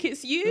 You think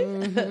it's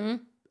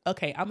you?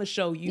 Okay, I'm going to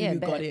show you who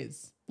God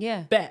is.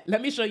 Yeah. Bet.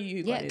 Let me show you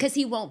who God is. Because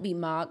he won't be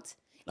mocked.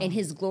 And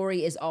his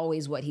glory is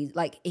always what he's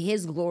like.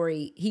 His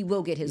glory, he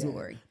will get his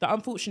glory. The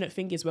unfortunate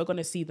thing is we're going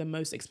to see the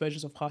most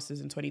exposures of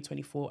pastors in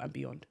 2024 and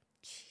beyond.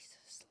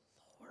 Jesus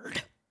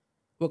Lord.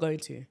 We're going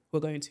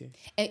to.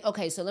 And,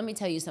 okay, so let me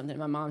tell you something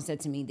my mom said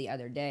to me the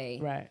other day.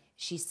 Right.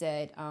 She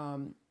said,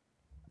 one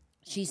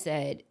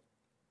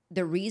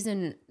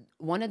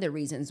of the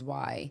reasons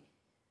why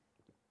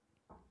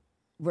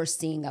we're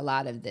seeing a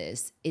lot of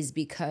this is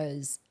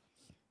because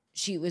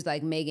she was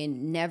like,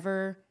 Megan,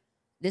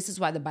 this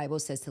is why the Bible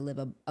says to live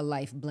a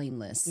life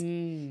blameless.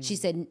 She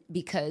said,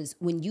 because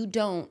when you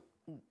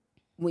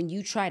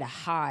try to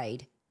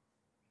hide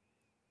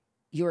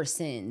your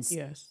sins,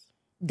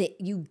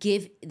 that you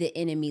give the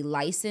enemy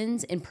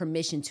license and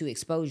permission to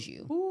expose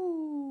you.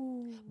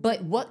 Ooh.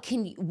 But what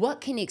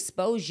can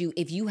expose you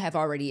if you have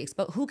already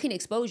exposed? Who can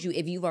expose you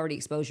if you've already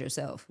exposed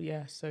yourself?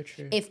 Yeah, so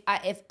true. If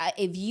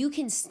you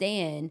can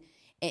stand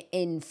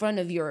in front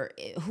of your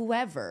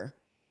whoever,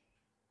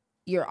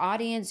 your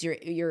audience,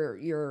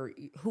 your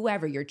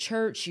whoever, your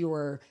church,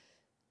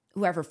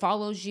 whoever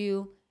follows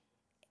you,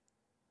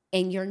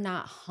 and you're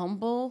not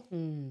humble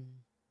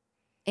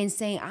and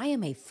saying, I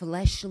am a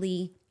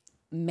fleshly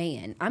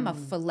man. I'm a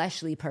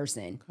fleshly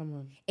person. Come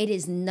on. It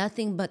is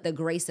nothing but the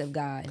grace of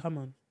God. Come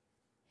on.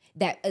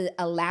 That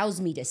allows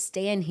me to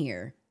stand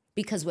here,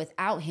 because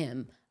without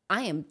him,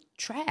 I am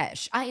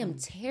trash. I am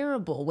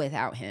terrible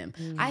without him.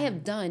 I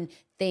have done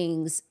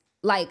things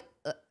like,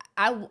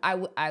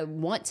 I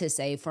want to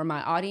say for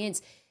my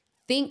audience,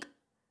 think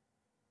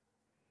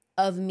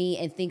of me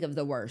and think of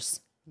the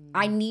worst.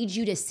 I need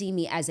you to see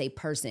me as a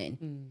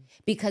person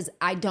because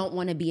I don't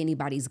want to be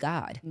anybody's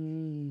God.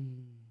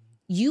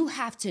 You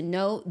have to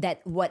know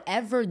that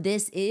whatever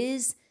this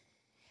is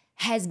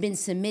has been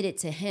submitted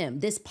to him.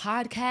 This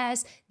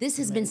podcast, this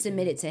has been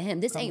submitted to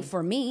him. This ain't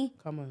for me.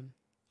 Come on.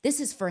 This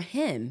is for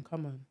him.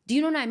 Come on. Do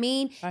you know what I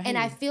mean?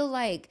 I feel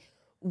like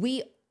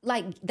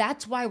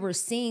that's why we're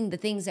seeing the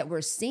things that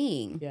we're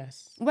seeing.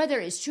 Yes. Whether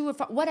it's true or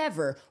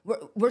whatever,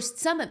 we're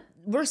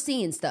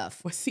seeing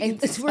stuff. We're seeing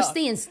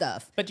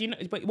stuff. But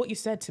but what you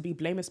said, to be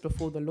blameless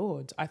before the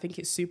Lord, I think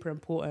it's super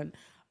important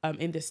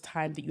in this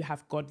time that you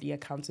have godly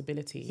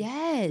accountability.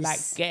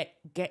 Yes. Like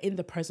get in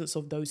the presence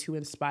of those who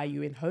inspire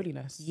you in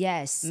holiness.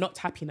 Yes. Not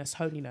happiness,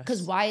 holiness.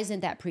 Because why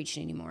isn't that preached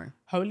anymore?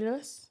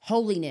 Holiness,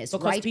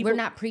 because right? We're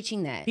not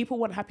preaching that. People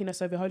want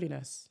happiness over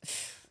holiness.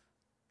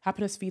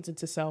 Happiness feeds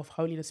into self.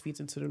 Holiness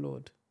feeds into the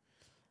Lord.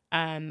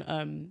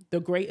 And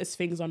the greatest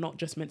things are not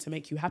just meant to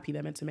make you happy;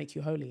 they're meant to make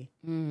you holy.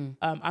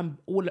 I'm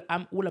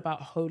all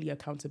about holy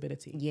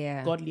accountability.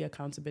 Yeah, godly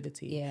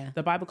accountability. Yeah,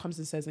 the Bible comes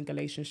and says in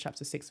Galatians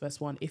chapter 6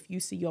 verse 1, if you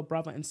see your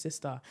brother and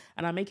sister,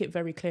 and I make it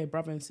very clear,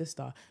 brother and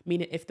sister,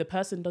 meaning if the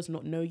person does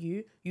not know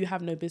you, you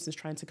have no business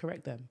trying to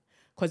correct them.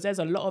 Because there's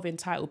a lot of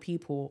entitled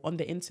people on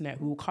the internet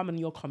who will come in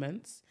your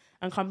comments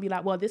and come be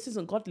like, well, this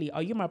isn't godly.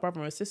 Are you my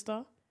brother or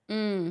sister?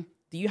 Do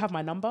you have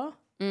my number?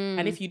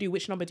 And if you do,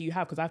 which number do you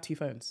have? Because I have 2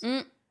 phones.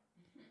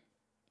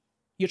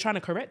 You're trying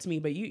to correct me,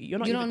 but you're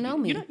not. You don't know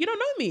me. You don't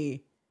know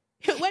me.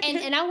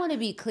 and I want to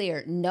be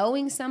clear.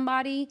 Knowing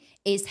somebody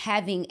is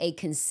having a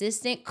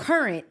consistent,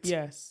 current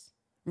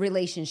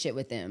relationship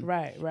with them.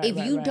 Right. If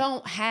you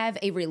don't have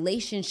a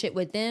relationship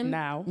with them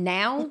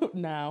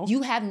now,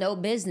 you have no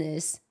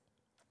business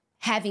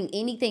having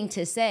anything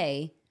to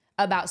say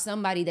about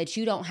somebody that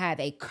you don't have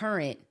a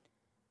current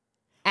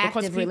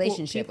active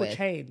relationship with.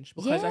 People change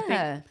because I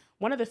think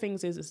one of the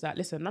things is that,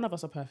 listen, none of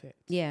us are perfect.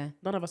 Yeah.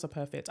 None of us are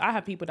perfect. I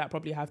have people that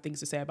probably have things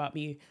to say about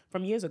me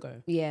from years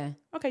ago. Yeah.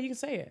 Okay, you can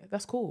say it.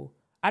 That's cool.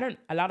 I don't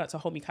allow that to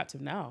hold me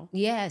captive now.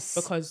 Yes.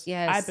 Because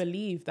I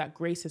believe that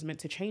grace is meant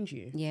to change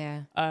you.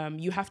 Yeah.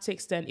 You have to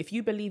extend, if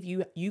you believe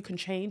you can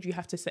change, you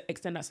have to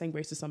extend that same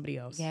grace to somebody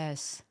else.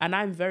 Yes. And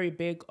I'm very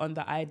big on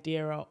the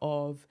idea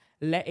of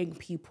letting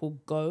people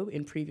go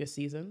in previous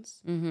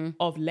seasons,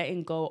 of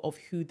letting go of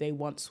who they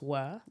once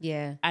were,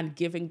 and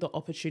giving the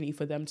opportunity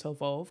for them to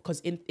evolve.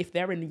 Because if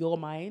they're in your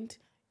mind,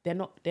 they're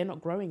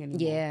not growing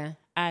anymore. Yeah.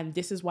 And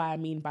this is why I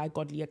mean by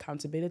godly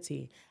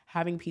accountability,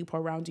 having people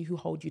around you who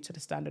hold you to the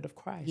standard of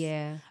Christ.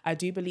 Yeah. I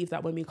do believe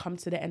that when we come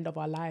to the end of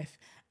our life,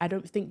 I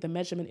don't think the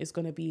measurement is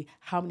going to be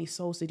how many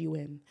souls did you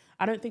win.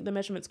 I don't think the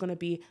measurement is going to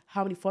be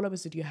how many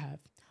followers did you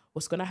have.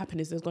 What's going to happen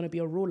is there's going to be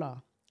a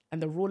ruler.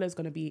 And the ruler is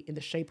going to be in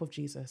the shape of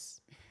Jesus.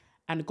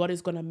 And God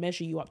is going to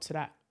measure you up to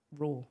that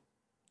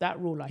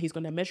ruler. He's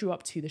going to measure you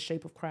up to the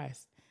shape of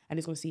Christ. And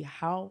he's going to see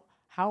how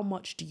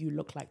much do you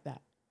look like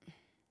that?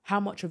 How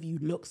much of you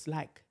looks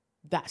like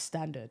that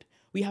standard?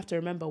 We have to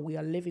remember we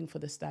are living for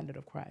the standard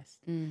of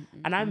Christ. And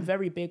I'm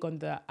very big on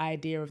the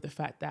idea of the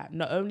fact that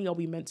not only are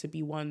we meant to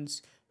be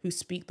ones who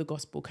speak the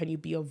gospel, can you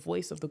be a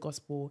voice of the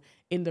gospel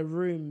in the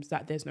rooms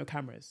that there's no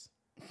cameras?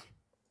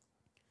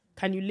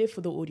 Can you live for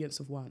the audience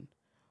of one?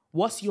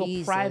 What's your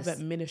Jesus. private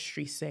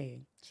ministry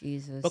saying?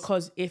 Jesus.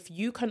 Because if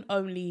you can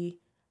only,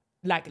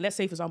 like, let's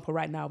say, for example,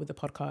 right now with the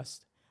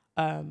podcast,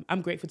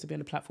 I'm grateful to be on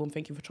the platform.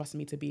 Thank you for trusting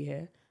me to be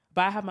here.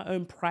 But I have my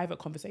own private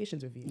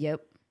conversations with you.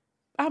 Yep.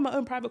 I have my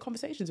own private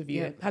conversations with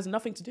you. Yep. It has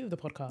nothing to do with the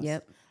podcast.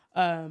 Yep.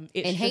 And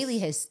Hayley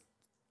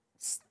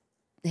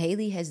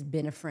has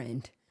been a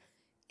friend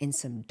in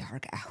some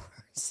dark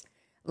hours.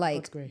 Like,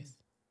 God's grace.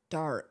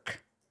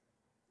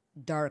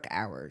 Dark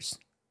hours.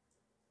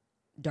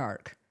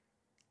 Dark.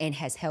 And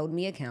has held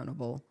me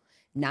accountable,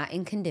 not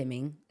in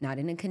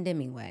a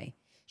condemning way.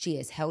 She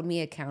has held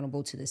me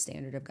accountable to the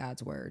standard of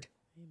God's word.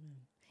 Amen.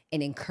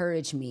 And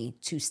encouraged me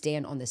to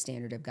stand on the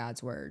standard of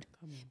God's word.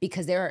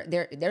 Because there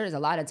is a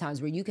lot of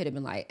times where you could have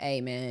been like,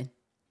 hey, man,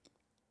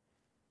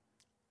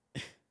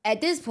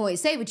 at this point,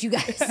 say what you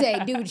got to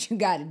say, do what you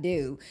got to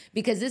do,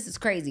 because this is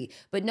crazy.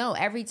 But no,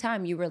 every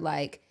time you were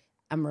like,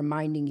 I'm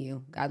reminding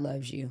you, God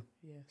loves you.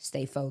 Yeah.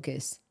 Stay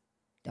focused.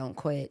 Don't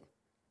quit.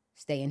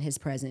 Stay in his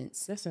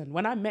presence. Listen,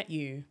 when I met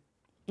you,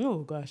 oh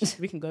gosh,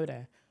 we can go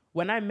there.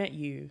 When I met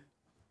you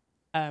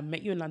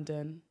in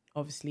London,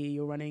 obviously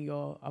you're running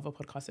your other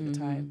podcast at the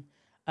time,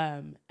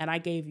 and I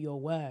gave you a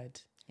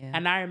word. Yeah.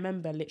 And I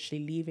remember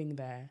literally leaving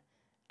there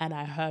and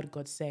I heard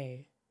God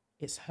say,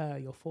 it's her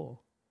you're for.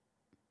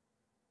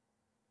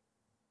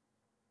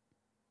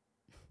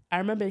 I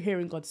remember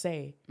hearing God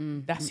say,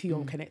 that's who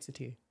I'm connected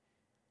to.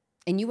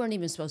 And you weren't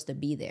even supposed to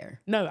be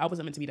there. No, I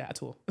wasn't meant to be there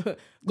at all.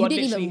 You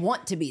didn't even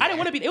want to be there. I didn't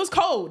want to be there. It was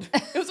cold.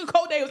 It was a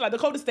cold day. It was like the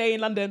coldest day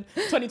in London,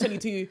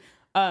 2022.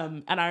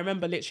 And I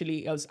remember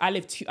literally, I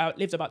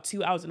lived about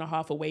 2 hours and a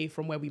half away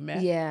from where we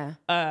met. Yeah.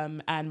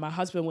 And my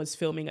husband was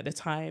filming at the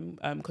time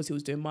because he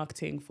was doing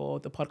marketing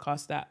for the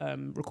podcast that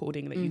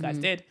recording that you guys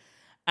did.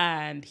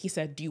 And he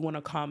said, do you want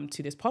to come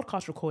to this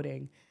podcast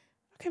recording?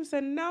 I came and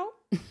said, no,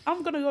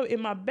 I'm going to go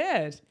in my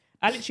bed.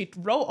 I literally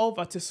roll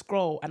over to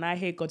scroll and I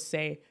hear God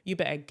say, you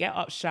better get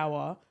up,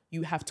 shower.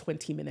 You have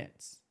 20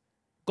 minutes.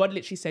 God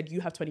literally said,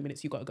 you have 20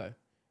 minutes. You got to go.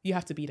 You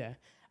have to be there.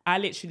 I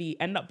literally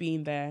end up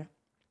being there.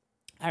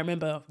 I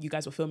remember you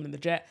guys were filming in the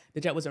jet.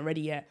 The jet wasn't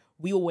ready yet.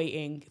 We were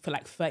waiting for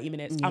like 30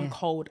 minutes. Yeah. I'm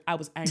cold. I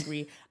was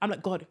angry. I'm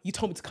like, God, you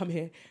told me to come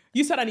here.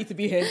 You said I need to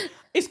be here.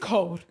 It's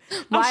cold.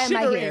 Why am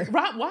I here?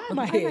 Right? Why am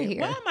I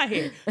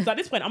here? So at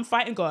this point, I'm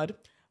fighting God.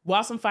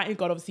 Whilst I'm fighting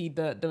God, obviously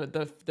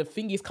the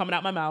thingy's coming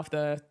out my mouth,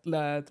 the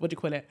what do you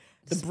call it?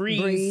 The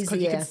breeze,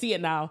 because you can see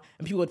it now.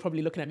 And people are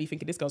probably looking at me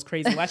thinking, this girl's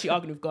crazy. We're actually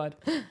arguing with God.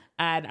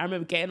 And I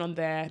remember getting on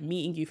there,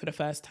 meeting you for the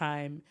first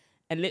time.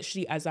 And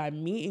literally as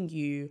I'm meeting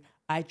you,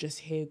 I just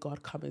hear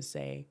God come and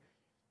say,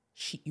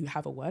 you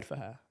have a word for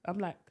her. I'm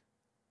like,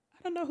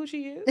 I don't know who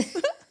she is.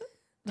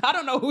 I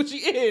don't know who she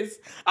is.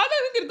 I'm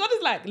thinking God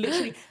is like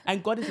literally,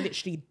 and God is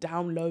literally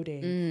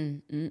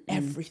downloading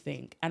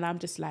everything. And I'm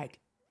just like,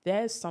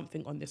 there's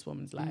something on this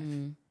woman's life.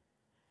 And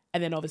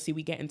then obviously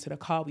we get into the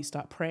car, we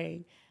start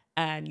praying,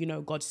 and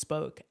God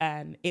spoke,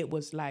 and it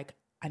was like,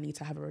 I need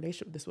to have a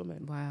relationship with this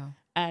woman. Wow.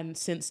 And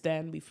since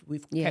then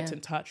we've kept in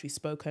touch, we've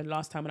spoken.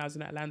 Last time when I was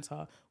in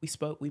Atlanta, we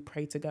spoke, we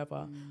prayed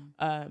together.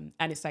 And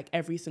it's like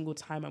every single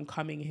time I'm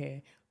coming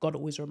here, God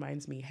always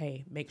reminds me,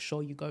 hey, make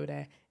sure you go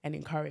there and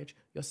encourage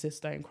your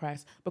sister in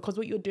Christ. Because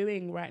what you're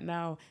doing right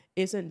now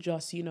isn't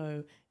just,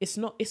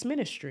 it's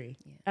ministry.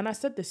 Yeah. And I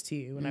said this to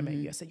you when I met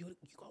you. I said, you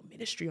got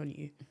ministry on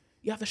you.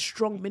 You have a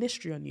strong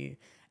ministry on you.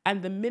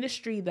 And the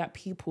ministry that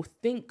people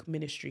think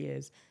ministry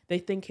is, they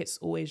think it's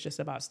always just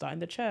about starting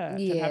the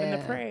church and having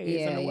the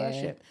praise and the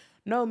worship.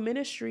 No,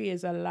 ministry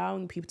is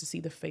allowing people to see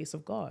the face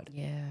of God.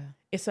 Yeah.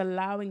 It's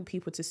allowing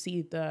people to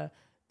see the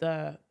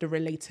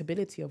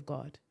relatability of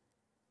God.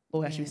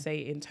 Or as you say,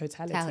 in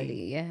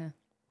totality.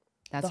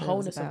 That's the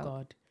wholeness of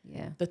God.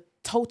 Yeah. The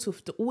total,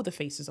 all the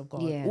faces of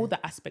God, all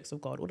the aspects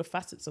of God, all the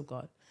facets of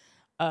God.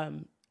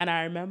 And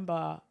I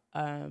remember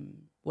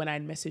when I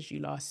messaged you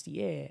last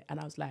year and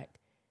I was like,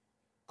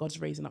 God's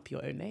raising up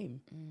your own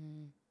name.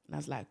 And I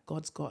was like,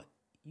 God's got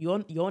your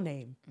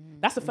name.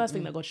 That's the first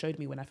thing that God showed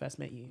me when I first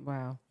met you.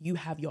 Wow. You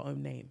have your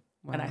own name.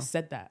 Wow. And I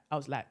said that. I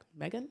was like,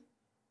 Megan,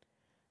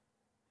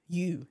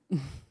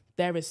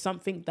 there is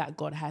something that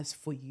God has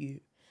for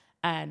you.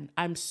 And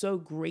I'm so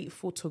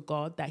grateful to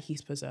God that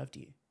he's preserved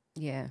you.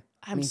 Yeah.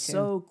 I'm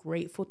so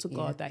grateful to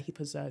God that he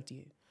preserved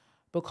you,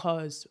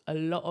 because a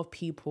lot of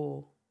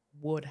people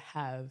would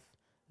have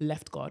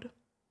left God.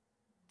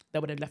 They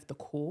would have left the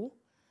call.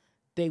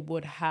 They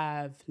would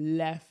have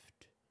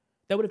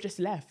just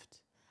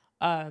left.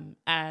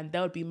 And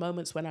there would be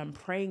moments when I'm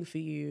praying for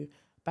you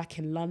back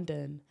in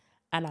London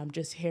and I'm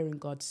just hearing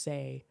God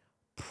say,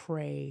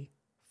 pray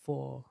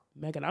for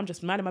Megan. I'm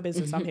just minding my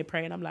business. I'm here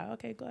praying. I'm like,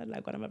 okay, God,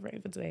 like, what am I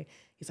praying for today?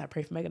 He's like,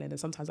 pray for Megan. And then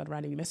sometimes I'd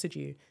randomly message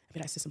you. I'd be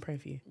like, sis, I'm praying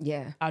for you.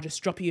 Yeah. I'll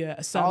just drop you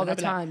a sermon. All the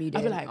time you do.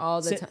 I'll be like,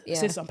 all the time.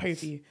 Sis, I'm praying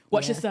for you.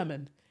 Watch your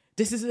sermon.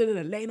 This is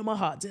laying on my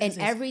heart. And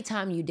every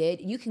time you did,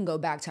 you can go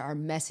back to our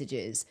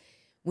messages.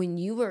 When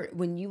you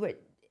would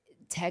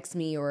text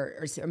me or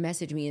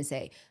message me and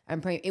say,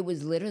 I'm praying, it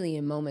was literally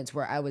in moments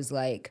where I was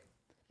like,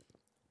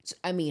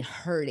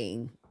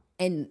 hurting.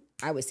 And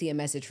I would see a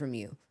message from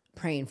you,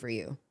 praying for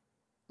you.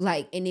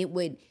 Like, and it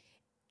would,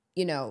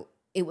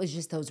 it was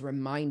just those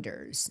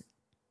reminders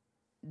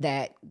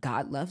that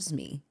God loves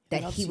me,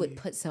 that he would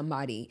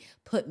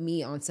put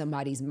me on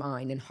somebody's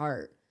mind and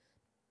heart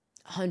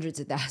hundreds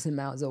of thousand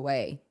miles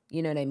away.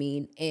 You know what I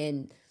mean?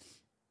 And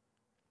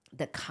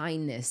the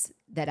kindness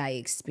that I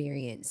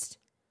experienced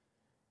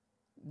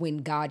when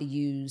God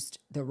used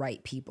the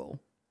right people,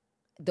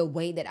 the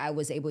way that I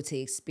was able to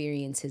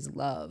experience his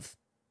love.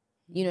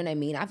 You know what I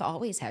mean? I've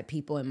always had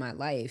people in my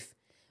life,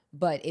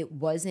 but it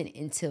wasn't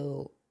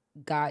until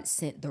God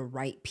sent the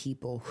right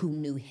people who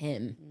knew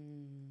him.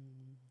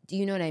 Do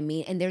you know what I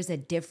mean? And there's a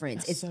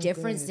difference. It's so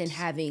different than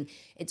having,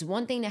 it's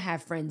one thing to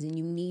have friends and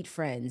you need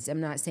friends.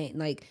 I'm not saying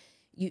like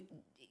you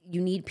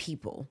need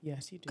people.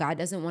 Yes, you do. God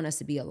doesn't want us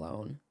to be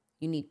alone.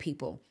 You need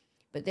people.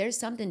 But there's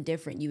something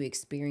different you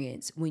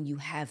experience when you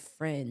have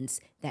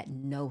friends that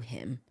know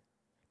him,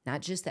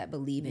 not just that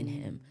believe in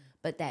him,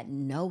 but that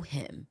know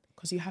him.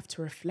 Because you have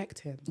to reflect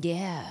him.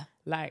 Yeah.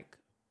 Like,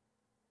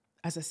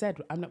 as I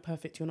said, I'm not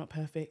perfect, you're not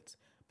perfect.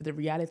 But the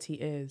reality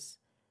is,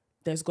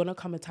 there's going to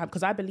come a time,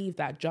 because I believe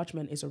that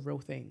judgment is a real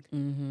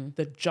thing.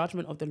 The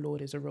judgment of the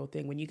Lord is a real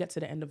thing. When you get to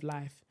the end of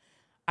life,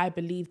 I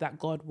believe that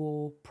God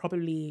will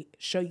probably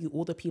show you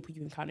all the people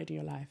you encountered in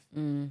your life.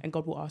 And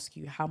God will ask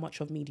you, how much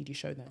of me did you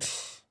show them?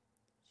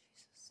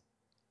 Jesus.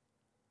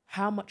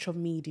 How much of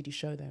me did you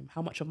show them?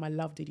 How much of my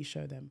love did you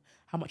show them?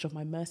 How much of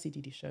my mercy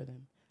did you show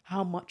them?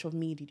 How much of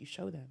me did you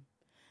show them?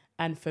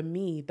 And for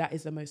me, that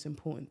is the most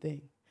important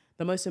thing.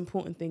 The most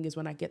important thing is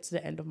when I get to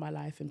the end of my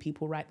life and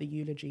people write the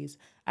eulogies,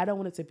 I don't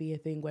want it to be a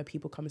thing where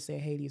people come and say,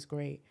 Hayley's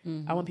great.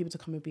 I want people to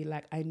come and be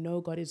like, I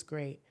know God is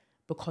great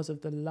because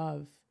of the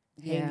love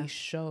Hayley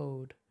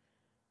showed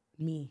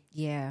me.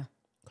 Yeah.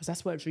 Because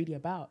that's what it's really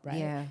about, right?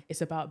 Yeah.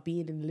 It's about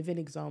being a living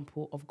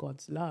example of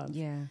God's love.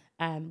 Yeah.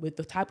 And with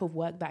the type of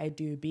work that I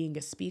do, being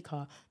a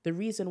speaker, the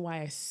reason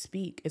why I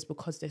speak is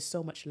because there's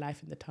so much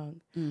life in the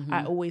tongue.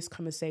 I always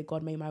come and say,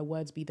 God, may my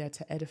words be there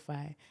to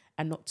edify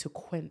and not to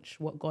quench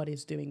what God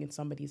is doing in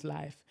somebody's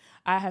life.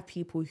 I have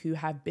people who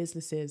have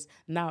businesses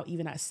now,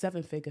 even at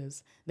 7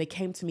 figures. They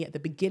came to me at the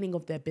beginning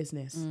of their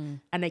business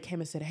and they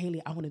came and said,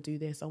 Hayley, I want to do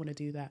this. I want to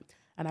do that.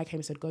 And I came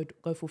and said,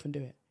 go forth and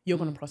do it. You're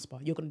going to prosper.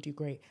 You're going to do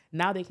great.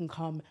 Now they can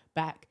come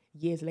back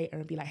years later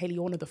and be like, Hayley,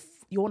 you're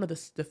one of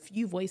the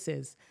few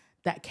voices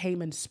that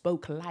came and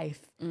spoke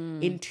life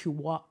into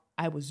what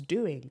I was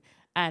doing.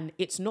 And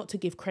it's not to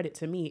give credit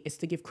to me. It's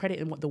to give credit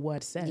in what the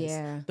word says.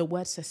 Yeah. The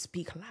word says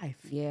speak life.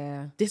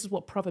 Yeah. This is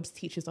what Proverbs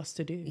teaches us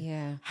to do.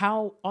 Yeah.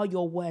 How are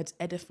your words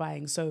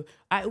edifying? So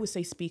I always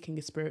say speaking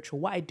is spiritual.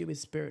 What I do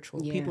is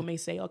spiritual. Yeah. People may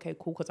say, okay,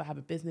 cool, because I have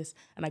a business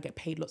and I get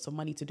paid lots of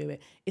money to do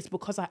it. It's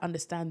because I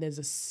understand there's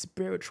a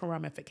spiritual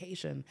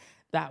ramification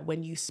that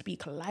when you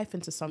speak life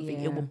into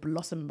something, it will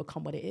blossom and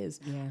become what it is.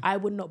 Yeah. I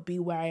would not be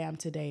where I am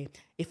today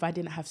if I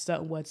didn't have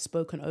certain words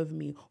spoken over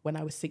me when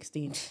I was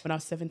 16, when I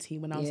was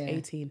 17, when I was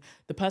 18.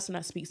 The person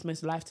that speaks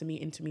most life to me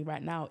into me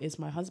right now is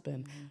my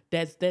husband.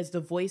 There's the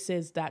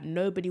voices that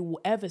nobody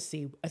will ever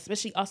see,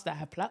 especially us that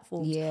have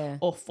platforms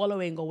or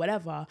following or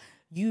whatever.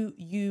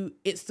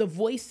 It's the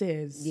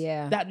voices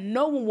that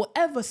no one will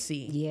ever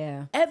see,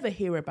 ever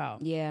hear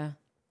about. Yeah.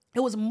 It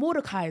was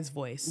Mordecai's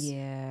voice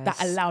that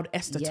allowed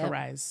Esther to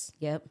rise.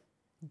 Yep.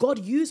 God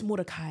used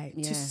Mordecai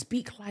to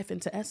speak life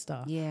into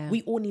Esther. Yeah.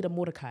 We all need a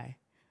Mordecai.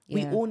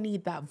 We all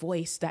need that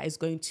voice that is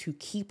going to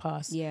keep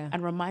us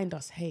and remind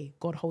us, hey,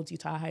 God holds you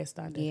to a higher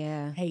standard.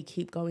 Yeah. Hey,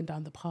 keep going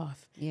down the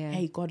path. Yeah.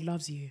 Hey, God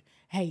loves you.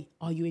 Hey,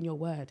 are you in your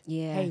word?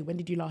 Yeah. Hey, when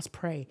did you last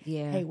pray?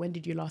 Yeah. Hey, when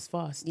did you last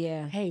fast?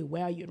 Yeah. Hey,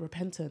 where are you in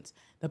repentance?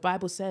 The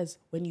Bible says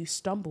when you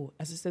stumble,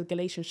 as it says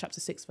Galatians chapter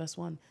 6, verse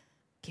 1,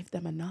 give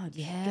them a nudge.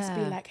 Yeah. Just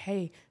be like,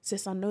 hey,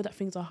 sis, I know that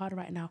things are hard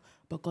right now,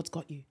 but God's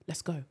got you.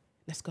 Let's go.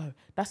 Let's go.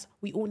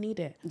 We all need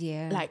it.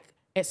 Yeah. Like,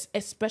 it's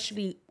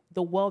especially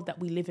the world that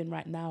we live in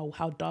right now,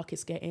 how dark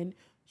it's getting.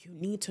 You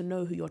need to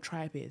know who your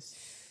tribe is.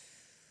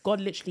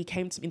 God literally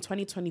came to me in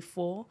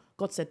 2024.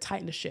 God said,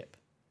 tighten the ship.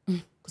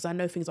 Because I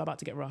know things are about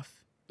to get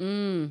rough.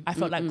 I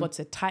felt like God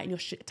said, tighten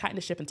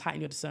the ship and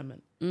tighten your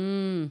discernment.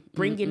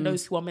 Bring in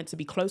those who are meant to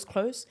be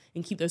close,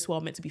 and keep those who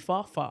are meant to be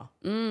far, far.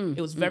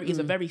 It was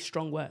a very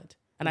strong word.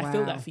 And I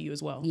feel that for you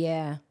as well.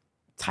 Yeah.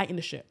 Tighten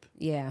the ship.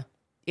 Yeah.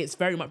 It's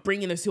very much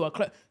bringing those who are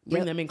close,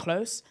 bring them in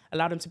close,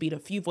 allow them to be the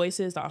few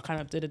voices that are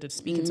kind of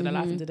speaking to their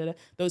life and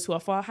those who are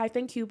far. Hi,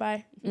 thank you,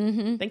 bye.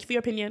 Thank you for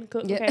your opinion.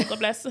 Okay, God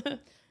bless.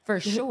 For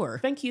sure.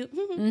 Thank you.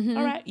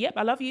 All right. Yep,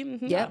 I love you.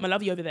 Yep. I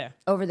love you over there.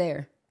 Over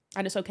there.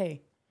 And it's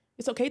okay.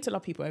 It's okay to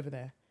love people over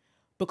there.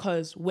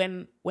 Because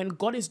when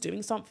God is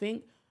doing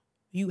something,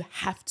 you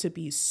have to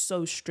be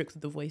so strict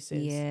with the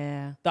voices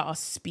that are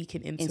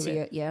speaking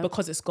into it.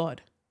 Because it's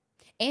God.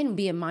 And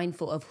being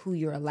mindful of who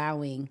you're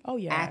allowing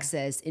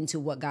access into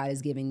what God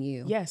has given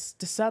you. Yes,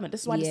 discernment.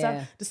 This is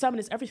why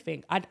discernment is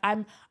everything.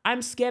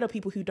 I'm scared of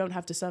people who don't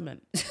have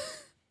discernment.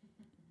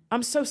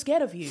 I'm so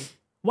scared of you.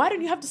 Why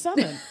don't you have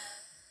discernment?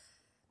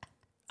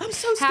 I'm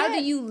so scared. How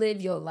do you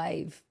live your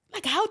life?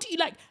 Like, how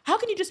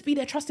can you just be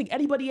there trusting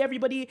everybody,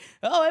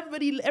 oh,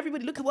 everybody,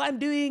 look at what I'm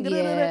doing.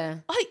 Yeah.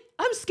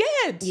 I'm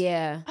scared.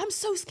 Yeah. I'm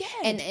so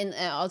scared. And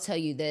I'll tell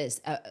you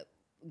this,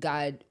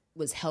 God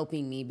was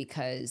helping me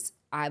because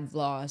I've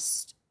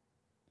lost,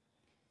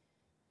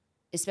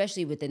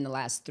 especially within the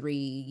last 3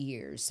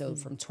 years. So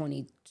from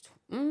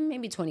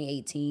maybe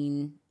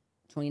 2018,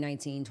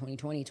 2019,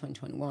 2020,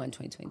 2021,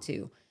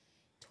 2022,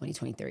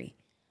 2023.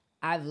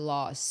 I've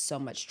lost so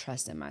much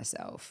trust in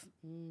myself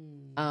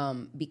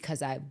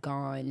because I've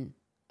gone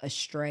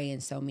astray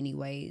in so many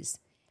ways,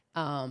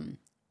 and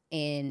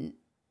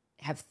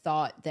have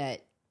thought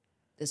that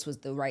this was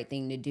the right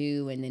thing to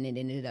do, and then it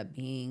ended up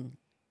being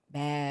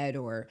bad,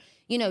 or,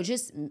 you know,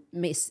 just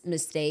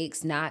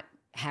mistakes, not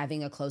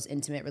having a close,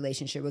 intimate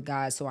relationship with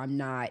God, so I'm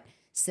not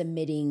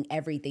submitting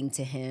everything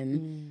to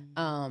him.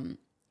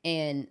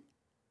 And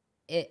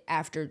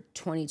after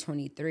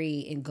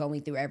 2023 and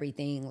going through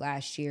everything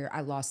last year,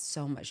 I lost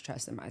so much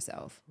trust in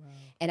myself. Wow.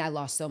 And I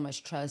lost so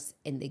much trust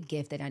in the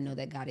gift that I know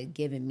that God had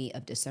given me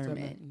of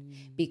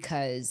discernment.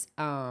 Because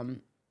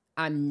I'm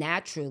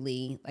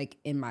naturally, like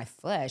in my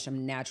flesh,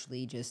 I'm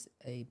naturally just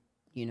a,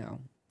 you know,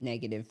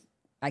 negative.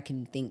 I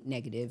can think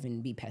negative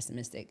and be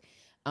pessimistic.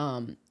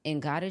 And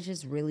God is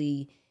just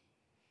really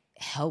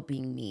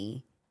helping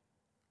me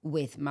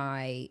with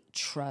my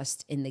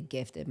trust in the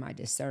gift of my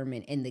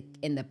discernment. And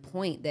the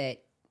point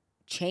that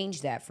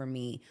changed that for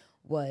me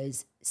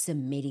was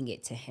submitting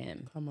it to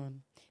him. Come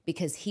on.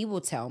 Because he will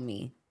tell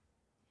me,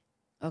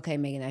 okay,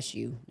 Megan, that's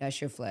you.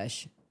 That's your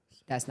flesh.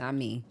 That's not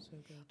me. So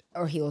good.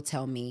 Or he'll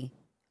tell me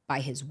by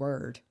his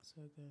word.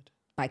 So good.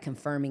 By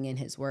confirming in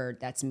his word,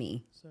 that's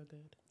me. So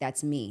good.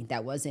 That's me.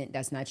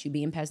 That's not you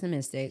being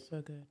pessimistic.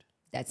 So good.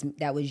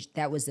 That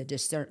was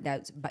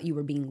a but you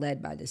were being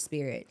led by the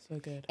Spirit. So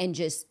good. And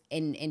just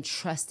and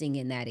trusting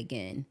in that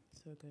again.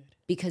 So good.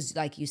 Because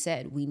like you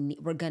said,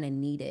 we're gonna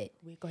need it.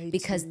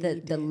 Because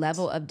the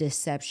level of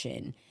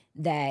deception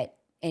that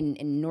and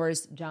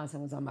Norris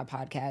Johnson was on my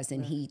podcast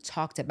and he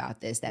talked about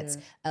this. That's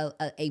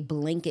a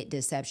blanket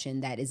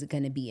deception that is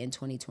gonna be in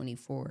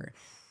 2024.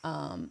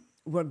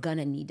 We're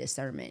gonna need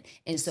discernment.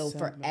 And so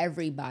for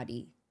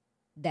everybody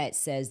that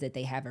says that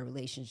they have a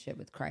relationship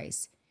with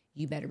Christ,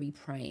 you better be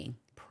praying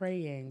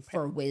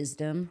for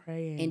wisdom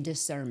and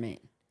discernment.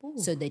 Ooh.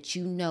 So that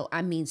you know,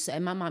 and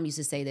my mom used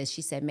to say this.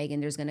 She said,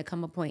 Megan, there's going to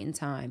come a point in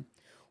time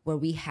where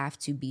we have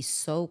to be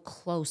so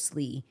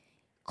closely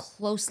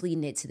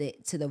knit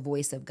to the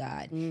voice of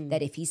God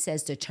that if he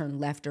says to turn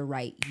left or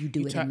right, you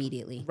do it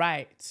immediately.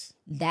 Right.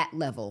 That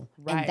level.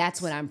 Right. And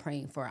that's what I'm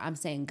praying for. I'm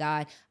saying,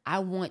 God, I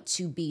want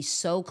to be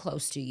so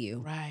close to you.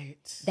 Right.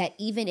 That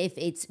even if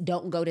it's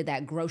don't go to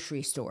that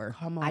grocery store,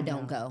 I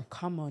don't go.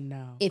 Come on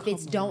now. If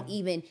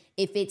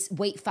it's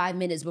wait 5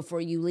 minutes before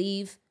you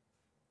leave,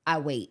 I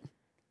wait.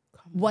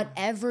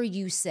 Whatever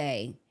you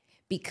say,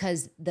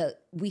 because there's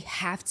going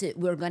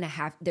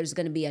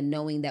to be a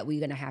knowing that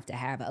we're going to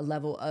have a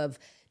level of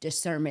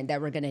discernment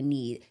that we're going to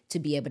need to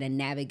be able to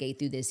navigate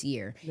through this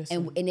year.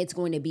 And it's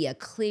going to be a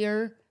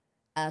clear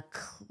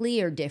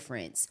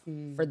difference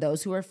for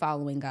those who are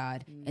following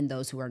God and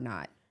those who are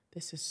not.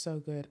 This is so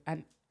good.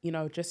 And, you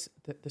know, just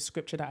the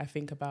scripture that I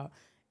think about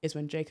is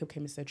when Jacob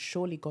came and said,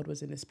 surely God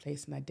was in this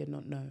place and I did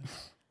not know.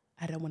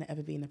 I don't want to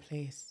ever be in a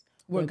place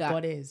where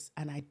God is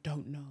and I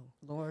don't know.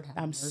 Lord, have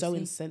I'm mercy. So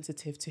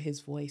insensitive to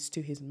his voice,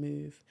 to his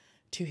move,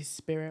 to his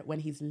spirit when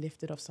he's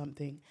lifted off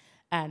something.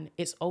 And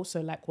it's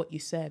also like what you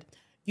said,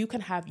 you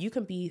can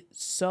be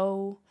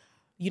so,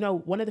 you know,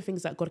 one of the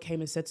things that God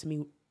came and said to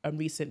me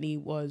recently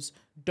was,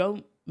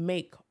 don't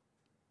make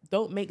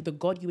the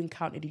God you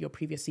encountered in your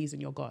previous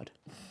season your God.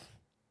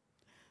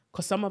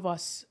 Because some of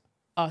us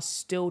are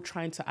still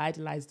trying to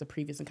idolize the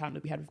previous encounter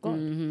that we had with God.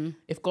 Mm-hmm.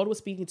 If God was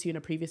speaking to you in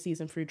a previous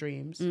season through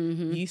dreams,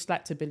 you used to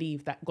like to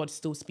believe that God's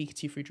still speaking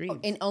to you through dreams.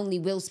 And only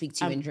will speak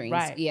to you in dreams.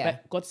 Right. Yeah.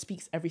 But God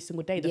speaks every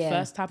single day. The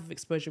first type of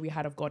exposure we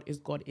had of God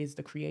is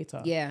the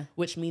creator. Yeah.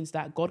 Which means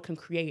that God can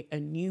create a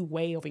new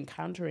way of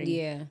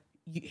encountering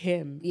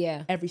him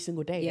every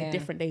single day. A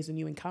different day is a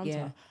new encounter.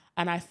 Yeah.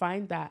 And I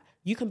find that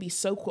you can be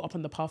so caught up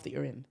on the path that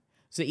you're in.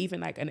 So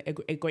even like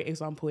a great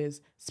example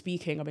is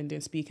speaking. I've been doing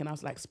speaking. I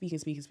was like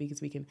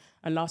speaking.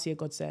 And last year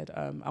God said,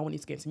 I want you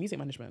to get into music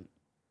management.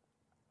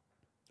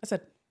 I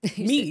said,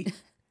 me?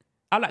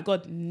 I'm like,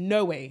 God,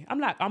 no way.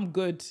 I'm like, I'm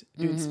good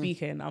doing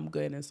speaking. I'm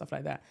good and stuff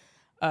like that.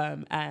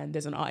 And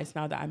there's an artist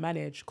now that I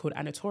manage called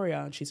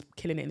Anatoria, and she's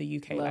killing it in the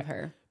UK. Love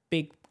her.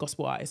 Big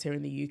gospel artist here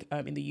in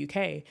the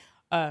UK.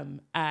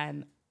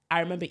 And I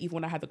remember even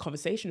when I had the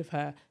conversation with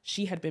her,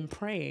 she had been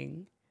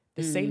praying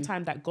the same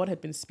time that God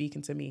had been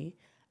speaking to me.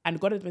 And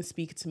God had been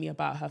speaking to me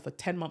about her for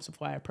 10 months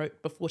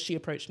before she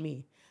approached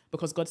me,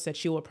 because God said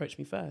she'll approach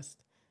me first.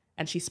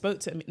 And she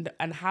spoke to me.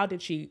 And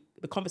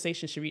the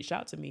conversation she reached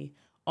out to me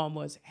on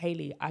was,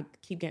 Hayley, I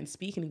keep getting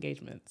speaking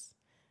engagements.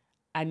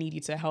 I need you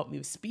to help me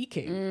with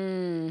speaking.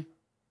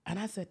 And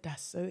I said,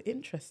 that's so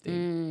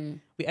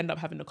interesting. We end up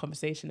having a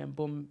conversation and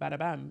boom, bada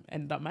bam,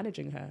 ended up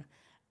managing her.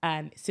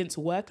 And since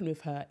working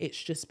with her,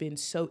 it's just been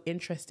so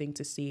interesting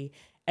to see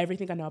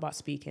everything I know about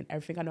speaking,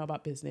 everything I know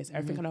about business,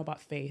 everything I know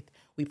about faith.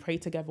 We pray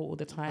together all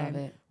the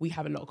time. We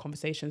have a lot of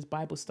conversations,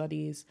 Bible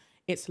studies.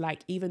 It's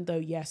like, even though,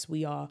 yes,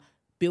 we are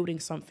building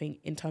something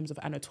in terms of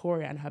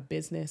Anatoria and her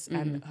business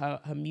and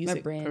her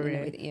music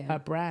career, her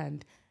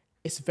brand,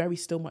 it's very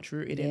still much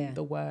rooted in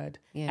the word.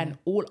 And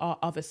all our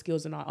other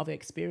skills and our other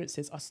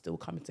experiences are still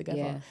coming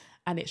together.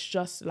 And it's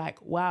just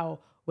like, wow,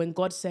 when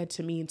God said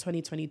to me in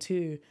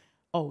 2022,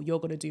 oh, you're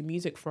going to do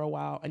music for a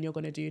while and you're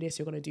going to do this,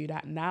 you're going to do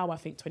that. Now I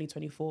think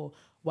 2024,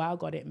 wow,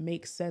 God, it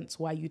makes sense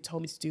why you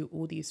told me to do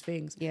all these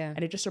things.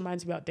 And it just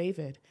reminds me about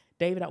David.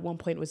 David at one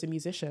point was a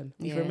musician.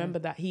 You remember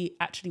that he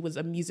actually was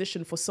a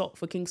musician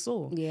for King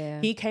Saul.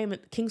 He came,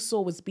 King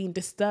Saul was being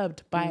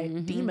disturbed by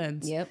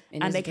demons.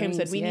 And they came and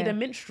said, we need a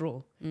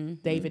minstrel.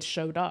 David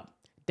showed up.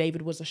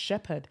 David was a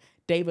shepherd.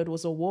 David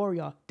was a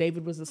warrior.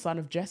 David was the son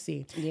of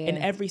Jesse. In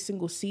every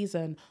single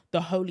season,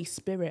 the Holy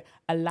Spirit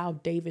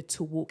allowed David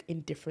to walk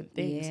in different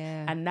things.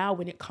 And now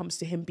when it comes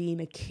to him being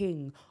a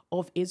king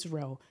of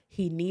Israel,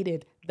 he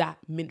needed that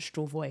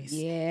minstrel voice.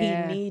 He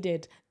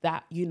needed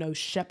that, you know,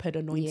 shepherd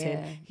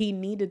anointing. He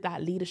needed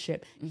that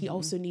leadership. He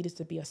also needed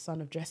to be a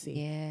son of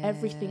Jesse.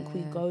 Everything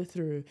we go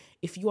through,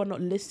 if you are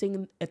not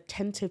listening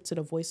attentive to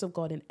the voice of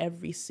God in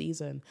every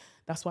season,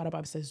 that's why the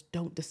Bible says,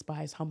 don't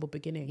despise humble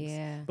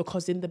beginnings.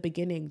 Because in the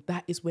beginning,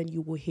 that is when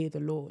you will hear the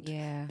Lord.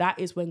 That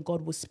is when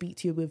God will speak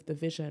to you with the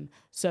vision.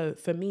 So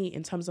for me,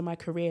 in terms of my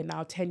career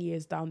now, 10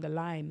 years down the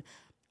line,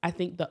 I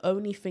think the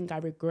only thing I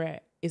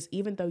regret is,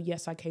 even though,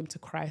 yes, I came to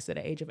Christ at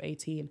the age of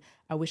 18,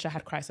 I wish I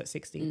had Christ at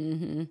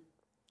 16.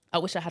 I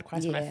wish I had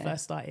Christ when I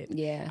first started.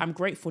 I'm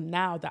grateful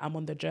now that I'm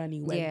on the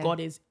journey where God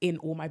is in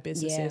all my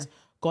businesses.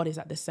 God is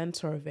at the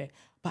center of it.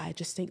 But I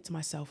just think to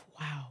myself,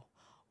 wow,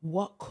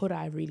 what could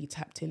I really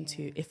tapped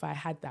into if I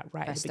had that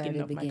right at the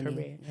beginning of my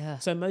career?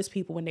 So most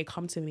people, when they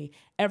come to me,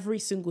 every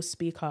single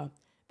speaker,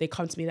 they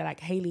come to me, they're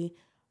like, Hayley,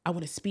 I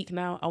want to speak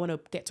now. I want to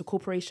get to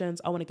corporations.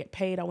 I want to get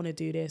paid. I want to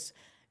do this.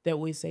 They're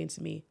always saying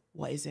to me,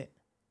 what is it?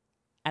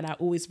 And I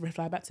always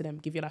reply back to them,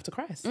 give your life to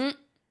Christ.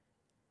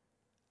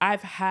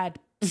 I've had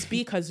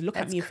speakers look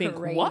at me and think,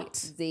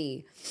 what?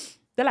 They're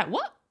like,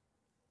 what?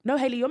 No,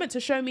 Hayley, you're meant to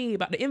show me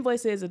about the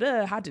invoices,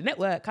 how to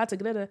network, how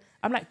to...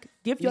 I'm like,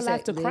 give your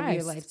life to Christ. Give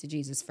your life to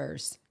Jesus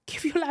first.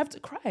 Give your life to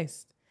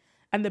Christ.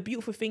 And the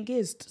beautiful thing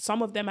is,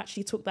 some of them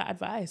actually took that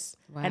advice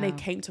and they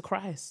came to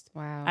Christ.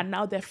 And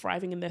now they're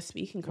thriving in their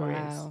speaking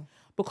careers.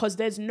 Because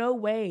there's no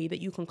way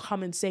that you can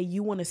come and say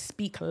you want to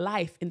speak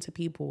life into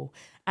people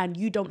and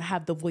you don't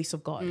have the voice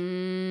of God.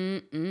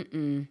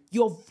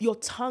 Your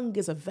tongue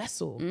is a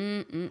vessel.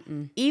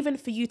 Even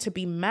for you to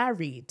be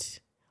married,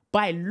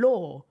 by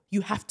law,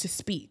 you have to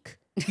speak.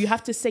 You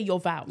have to say your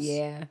vows.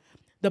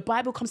 The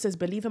Bible comes and says,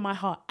 believe in my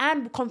heart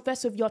and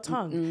confess with your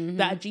tongue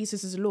that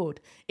Jesus is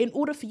Lord. In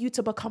order for you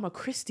to become a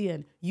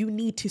Christian, you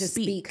need to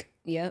speak.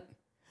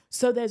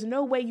 So there's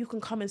no way you can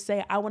come and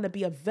say, I want to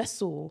be a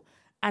vessel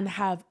and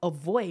have a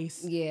voice,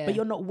 but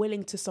you're not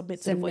willing to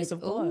submit to the voice of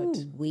God.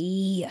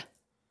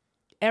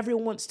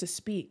 Everyone wants to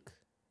speak,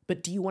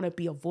 but do you want to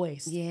be a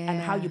voice?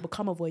 And how you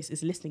become a voice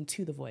is listening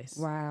to the voice.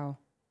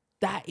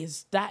 That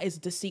is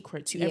the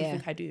secret to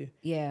everything I do.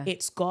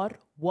 It's, God,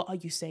 what are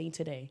you saying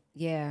today?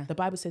 The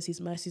Bible says his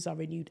mercies are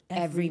renewed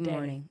every day.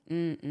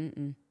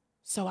 Morning.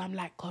 So I'm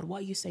like, God,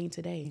 what are you saying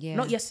today?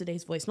 Not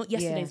yesterday's voice, not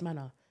yesterday's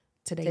manner,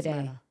 today's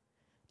manner.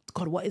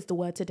 God, what is the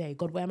word today?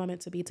 God, where am I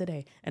meant to be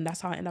today? And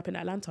that's how I ended up in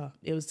Atlanta.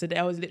 It was today.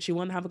 I was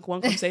literally having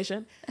one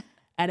conversation.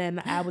 And then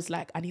I was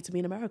like, I need to be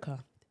in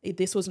America.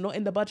 This was not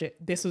in the budget.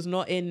 This was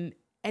not in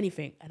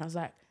anything. And I was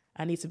like,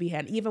 I need to be here.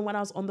 And even when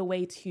I was on the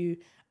way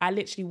I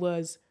literally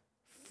was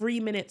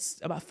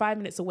about 5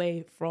 minutes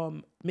away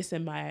from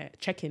missing my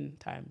check-in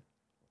time.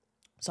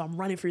 So I'm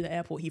running through the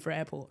airport, Heathrow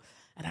Airport,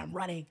 and I'm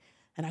running.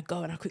 And I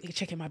go and I quickly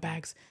check in my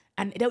bags.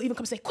 And they'll even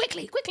come and say,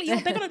 quickly,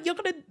 you're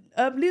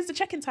gonna lose the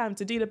check-in time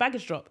to do the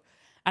baggage drop.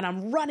 And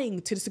I'm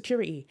running to the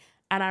security.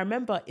 And I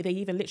remember they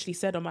even literally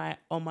said on my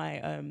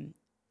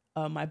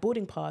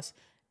boarding pass,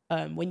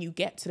 when you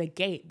get to the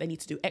gate, they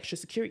need to do extra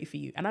security for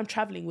you. And I'm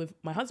traveling with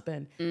my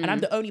husband, and I'm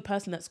the only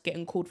person that's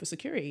getting called for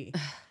security.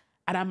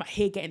 And I'm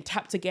here getting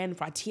tapped again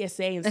for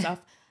TSA and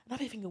stuff. And I'm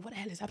thinking, what the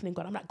hell is happening,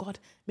 God? I'm like, God,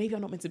 maybe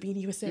I'm not meant to be in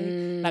the USA.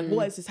 Like,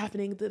 what is this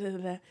happening?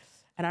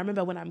 And I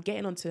remember when I'm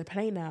getting onto the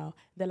plane now,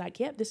 they're like,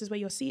 yep, this is where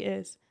your seat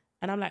is.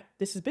 And I'm like,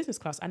 this is business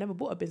class. I never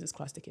bought a business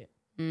class ticket.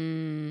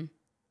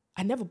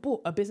 I never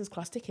bought a business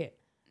class ticket.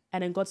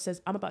 And then God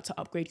says, I'm about to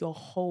upgrade your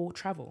whole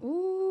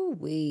travel.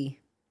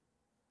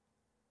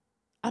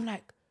 I'm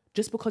like,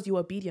 just because you're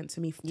obedient to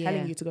me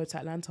telling you to go to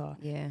Atlanta,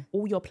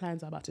 all your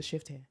plans are about to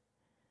shift here.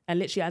 And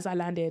literally, as I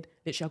landed,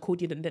 I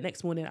called you the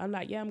next morning. I'm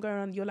like, I'm going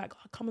around. You're like,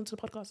 oh, come onto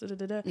the podcast.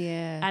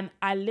 And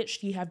I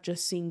literally have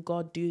just seen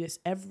God do this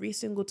every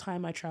single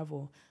time I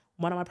travel.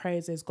 One of my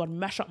prayers is, God,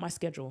 mash up my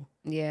schedule.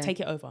 Take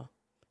it over.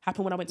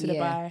 Happened when I went to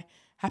Dubai.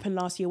 Happened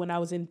last year when I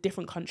was in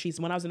different countries.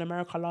 When I was in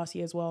America last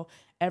year as well.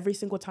 Every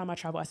single time I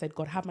travel, I said,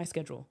 God, have my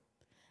schedule.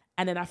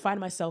 And then I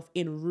find myself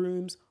in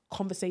rooms,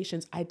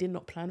 conversations I did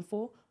not plan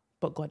for,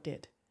 but God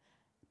did.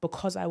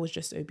 Because I was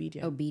just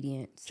obedient.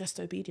 Just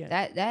obedient.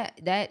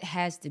 That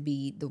has to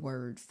be the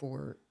word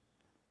for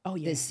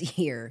this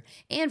year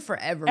and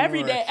forever.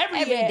 Every day,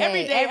 every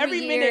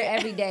minute,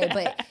 every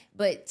day.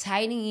 But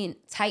tighten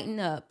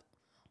up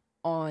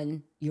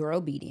on your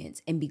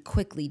obedience and be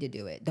quickly to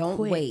do it. Don't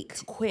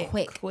wait.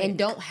 Quick. And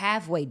don't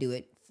halfway do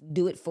it.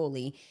 do it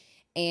fully,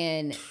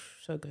 and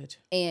so good.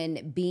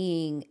 And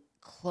being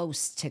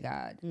close to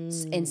God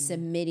and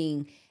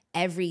submitting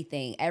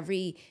everything,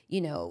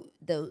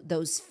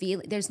 those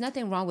feelings. There's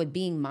nothing wrong with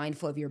being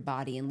mindful of your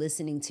body and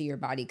listening to your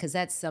body, because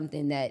that's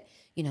something that,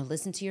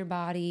 listen to your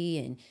body,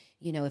 and,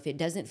 if it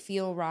doesn't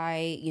feel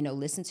right,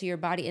 listen to your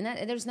body.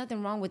 And there's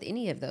nothing wrong with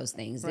any of those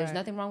things. There's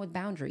nothing wrong with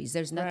boundaries.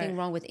 There's nothing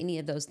wrong with any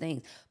of those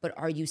things. But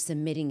are you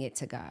submitting it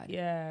to God?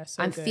 Yeah,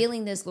 so I'm good.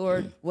 feeling this,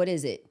 Lord. What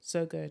is it?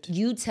 So good.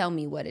 You tell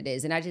me what it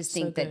is. And I just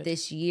think that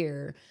this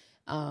year,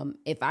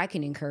 if I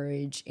can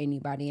encourage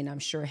anybody, and I'm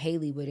sure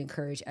Hayley would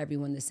encourage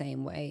everyone the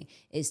same way,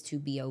 is to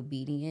be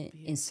obedient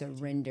and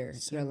surrender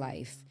your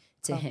life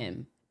to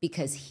him,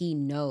 because he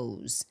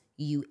knows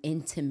you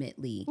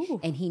intimately.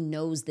 And he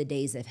knows the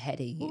days ahead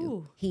of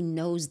you. He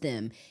knows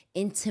them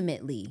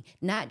intimately,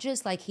 not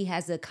just like he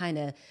has a kind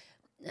of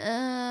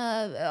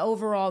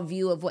overall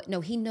view of what. No,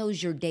 he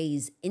knows your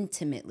days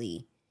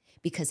intimately,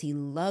 because he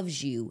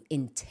loves you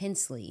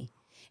intensely.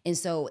 And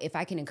so if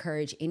I can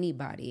encourage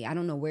anybody, I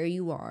don't know where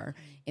you are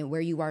and where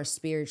you are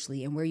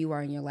spiritually and where you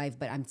are in your life,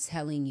 but I'm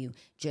telling you,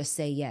 just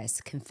say yes.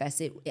 Confess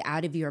it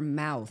out of your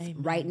mouth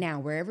right now,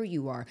 wherever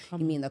you are. You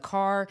can be in the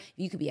car,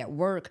 you could be at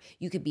work,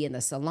 you could be in the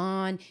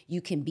salon,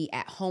 you can be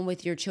at home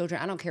with your children.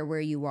 I don't care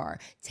where you are.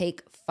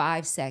 Take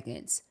 5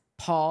 seconds,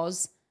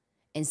 pause,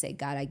 and say,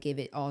 God, I give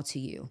it all to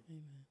you.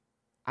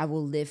 I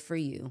will live for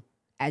you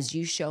as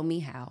you show me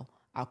how.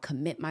 I'll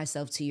commit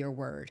myself to your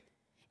word.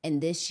 And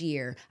this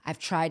year, I've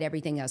tried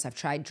everything else. I've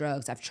tried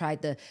drugs. I've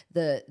tried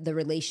the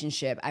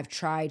relationship. I've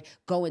tried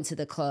going to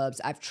the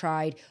clubs. I've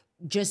tried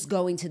just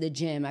going to the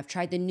gym. I've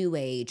tried the new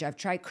age. I've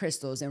tried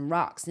crystals and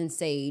rocks and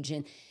sage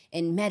and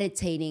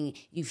meditating.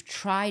 You've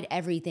tried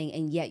everything,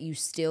 and yet you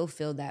still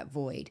feel that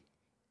void.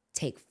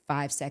 Take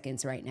 5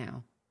 seconds right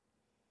now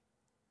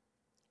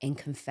and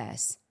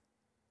confess,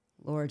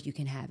 Lord, you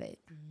can have it.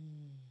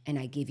 And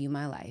I give you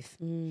my life.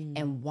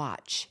 And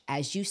watch,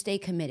 as you stay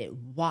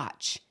committed,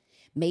 watch.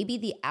 Maybe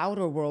the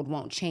outer world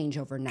won't change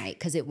overnight,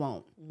 because it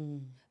won't.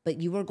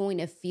 But you are going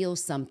to feel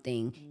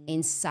something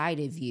inside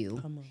of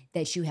you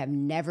that you have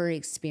never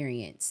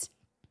experienced.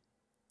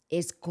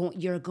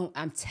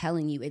 I'm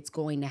telling you, it's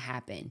going to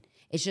happen.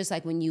 It's just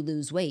like when you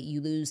lose weight, you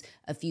lose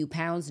a few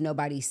pounds,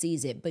 nobody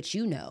sees it, but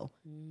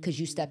because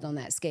you stepped on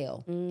that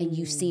scale and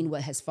you've seen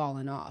what has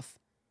fallen off.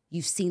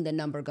 You've seen the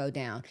number go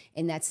down.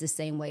 And that's the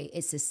same way.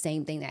 It's the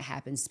same thing that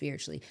happens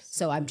spiritually.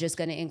 So I'm just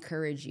going to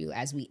encourage you,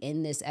 as we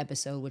end this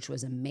episode, which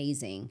was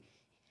amazing,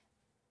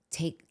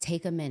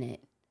 take a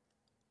minute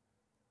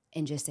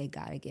and just say,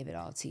 God, I give it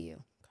all to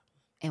you.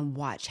 And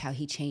watch how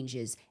he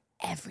changes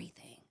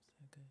everything.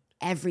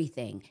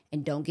 Everything.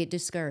 And don't get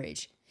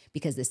discouraged,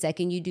 because the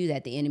second you do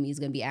that, the enemy is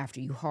going to be after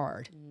you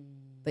hard.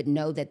 But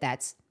know that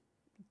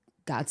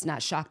God's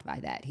not shocked by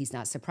that. He's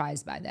not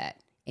surprised by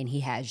that. And he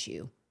has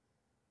you.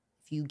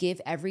 You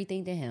give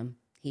everything to him,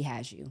 he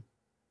has you.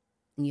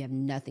 And you have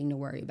nothing to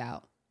worry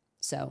about.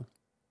 So,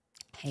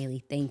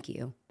 Hayley, thank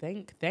you.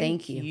 Thank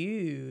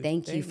you.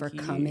 Thank you for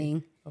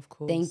coming. Of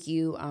course. Thank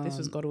you. This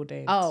was God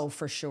ordained. Oh,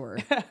 for sure.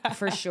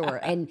 For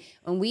sure. And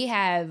when we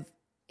have,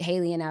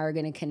 Hayley and I are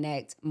going to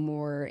connect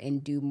more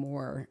and do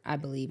more, I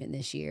believe, in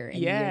this year and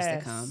years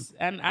to come.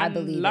 And I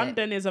believe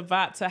London is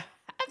about to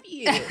have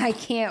you. I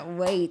can't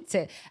wait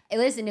to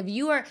listen. If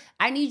you are,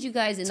 I need you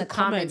guys in the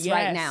comments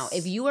right now.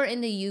 If you are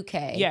in the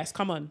UK, yes,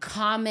 come on,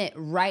 comment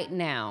right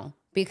now,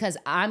 because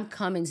I'm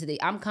coming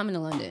to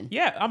London.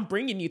 Yeah, I'm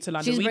bringing you to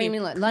London. She's bringing me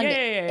to London.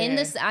 Yeah. In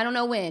this, I don't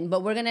know when,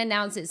 but we're gonna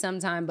announce it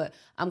sometime. But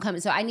I'm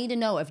coming, so I need to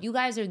know if you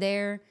guys are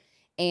there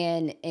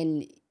and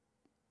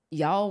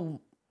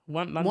y'all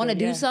want to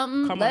do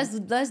something. Let's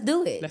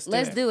do it.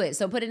 Let's do it.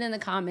 So put it in the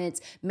comments.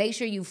 Make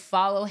sure you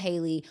follow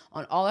Hayley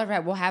on all of her.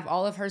 We'll have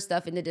all of her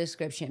stuff in the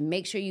description.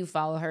 Make sure you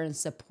follow her and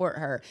support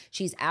her.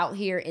 She's out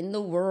here in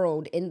the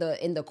world, in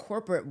the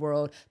corporate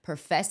world,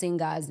 professing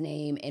God's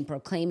name and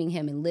proclaiming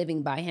him and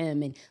living by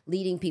him and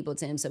leading people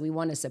to him. So we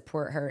want to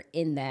support her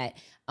in that.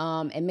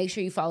 And make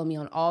sure you follow me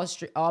on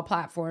all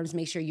platforms.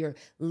 Make sure you're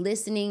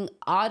listening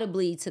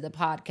audibly to the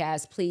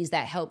podcast. Please,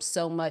 that helps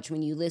so much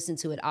when you listen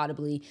to it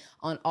audibly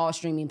on all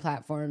streaming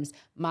platforms.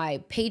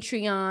 My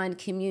Patreon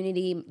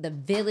community, the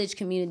Village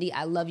community,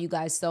 I love you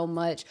guys so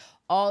much.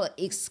 All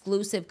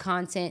exclusive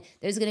content.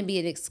 There's going to be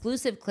an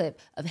exclusive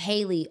clip of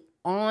Hayley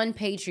on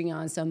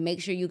Patreon. So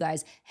make sure you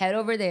guys head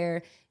over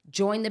there,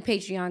 join the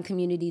Patreon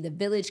community, the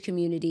Village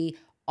community.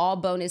 All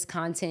bonus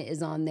content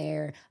is on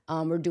there.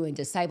 We're doing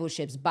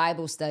discipleships,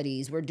 Bible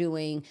studies. We're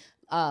doing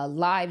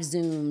live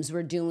Zooms.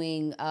 We're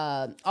doing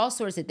all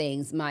sorts of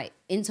things. My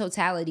In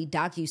Totality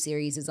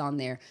docuseries is on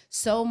there.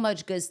 So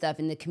much good stuff.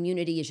 And the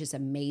community is just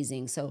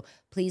amazing. So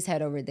please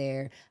head over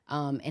there.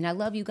 And I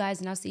love you guys,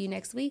 and I'll see you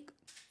next week.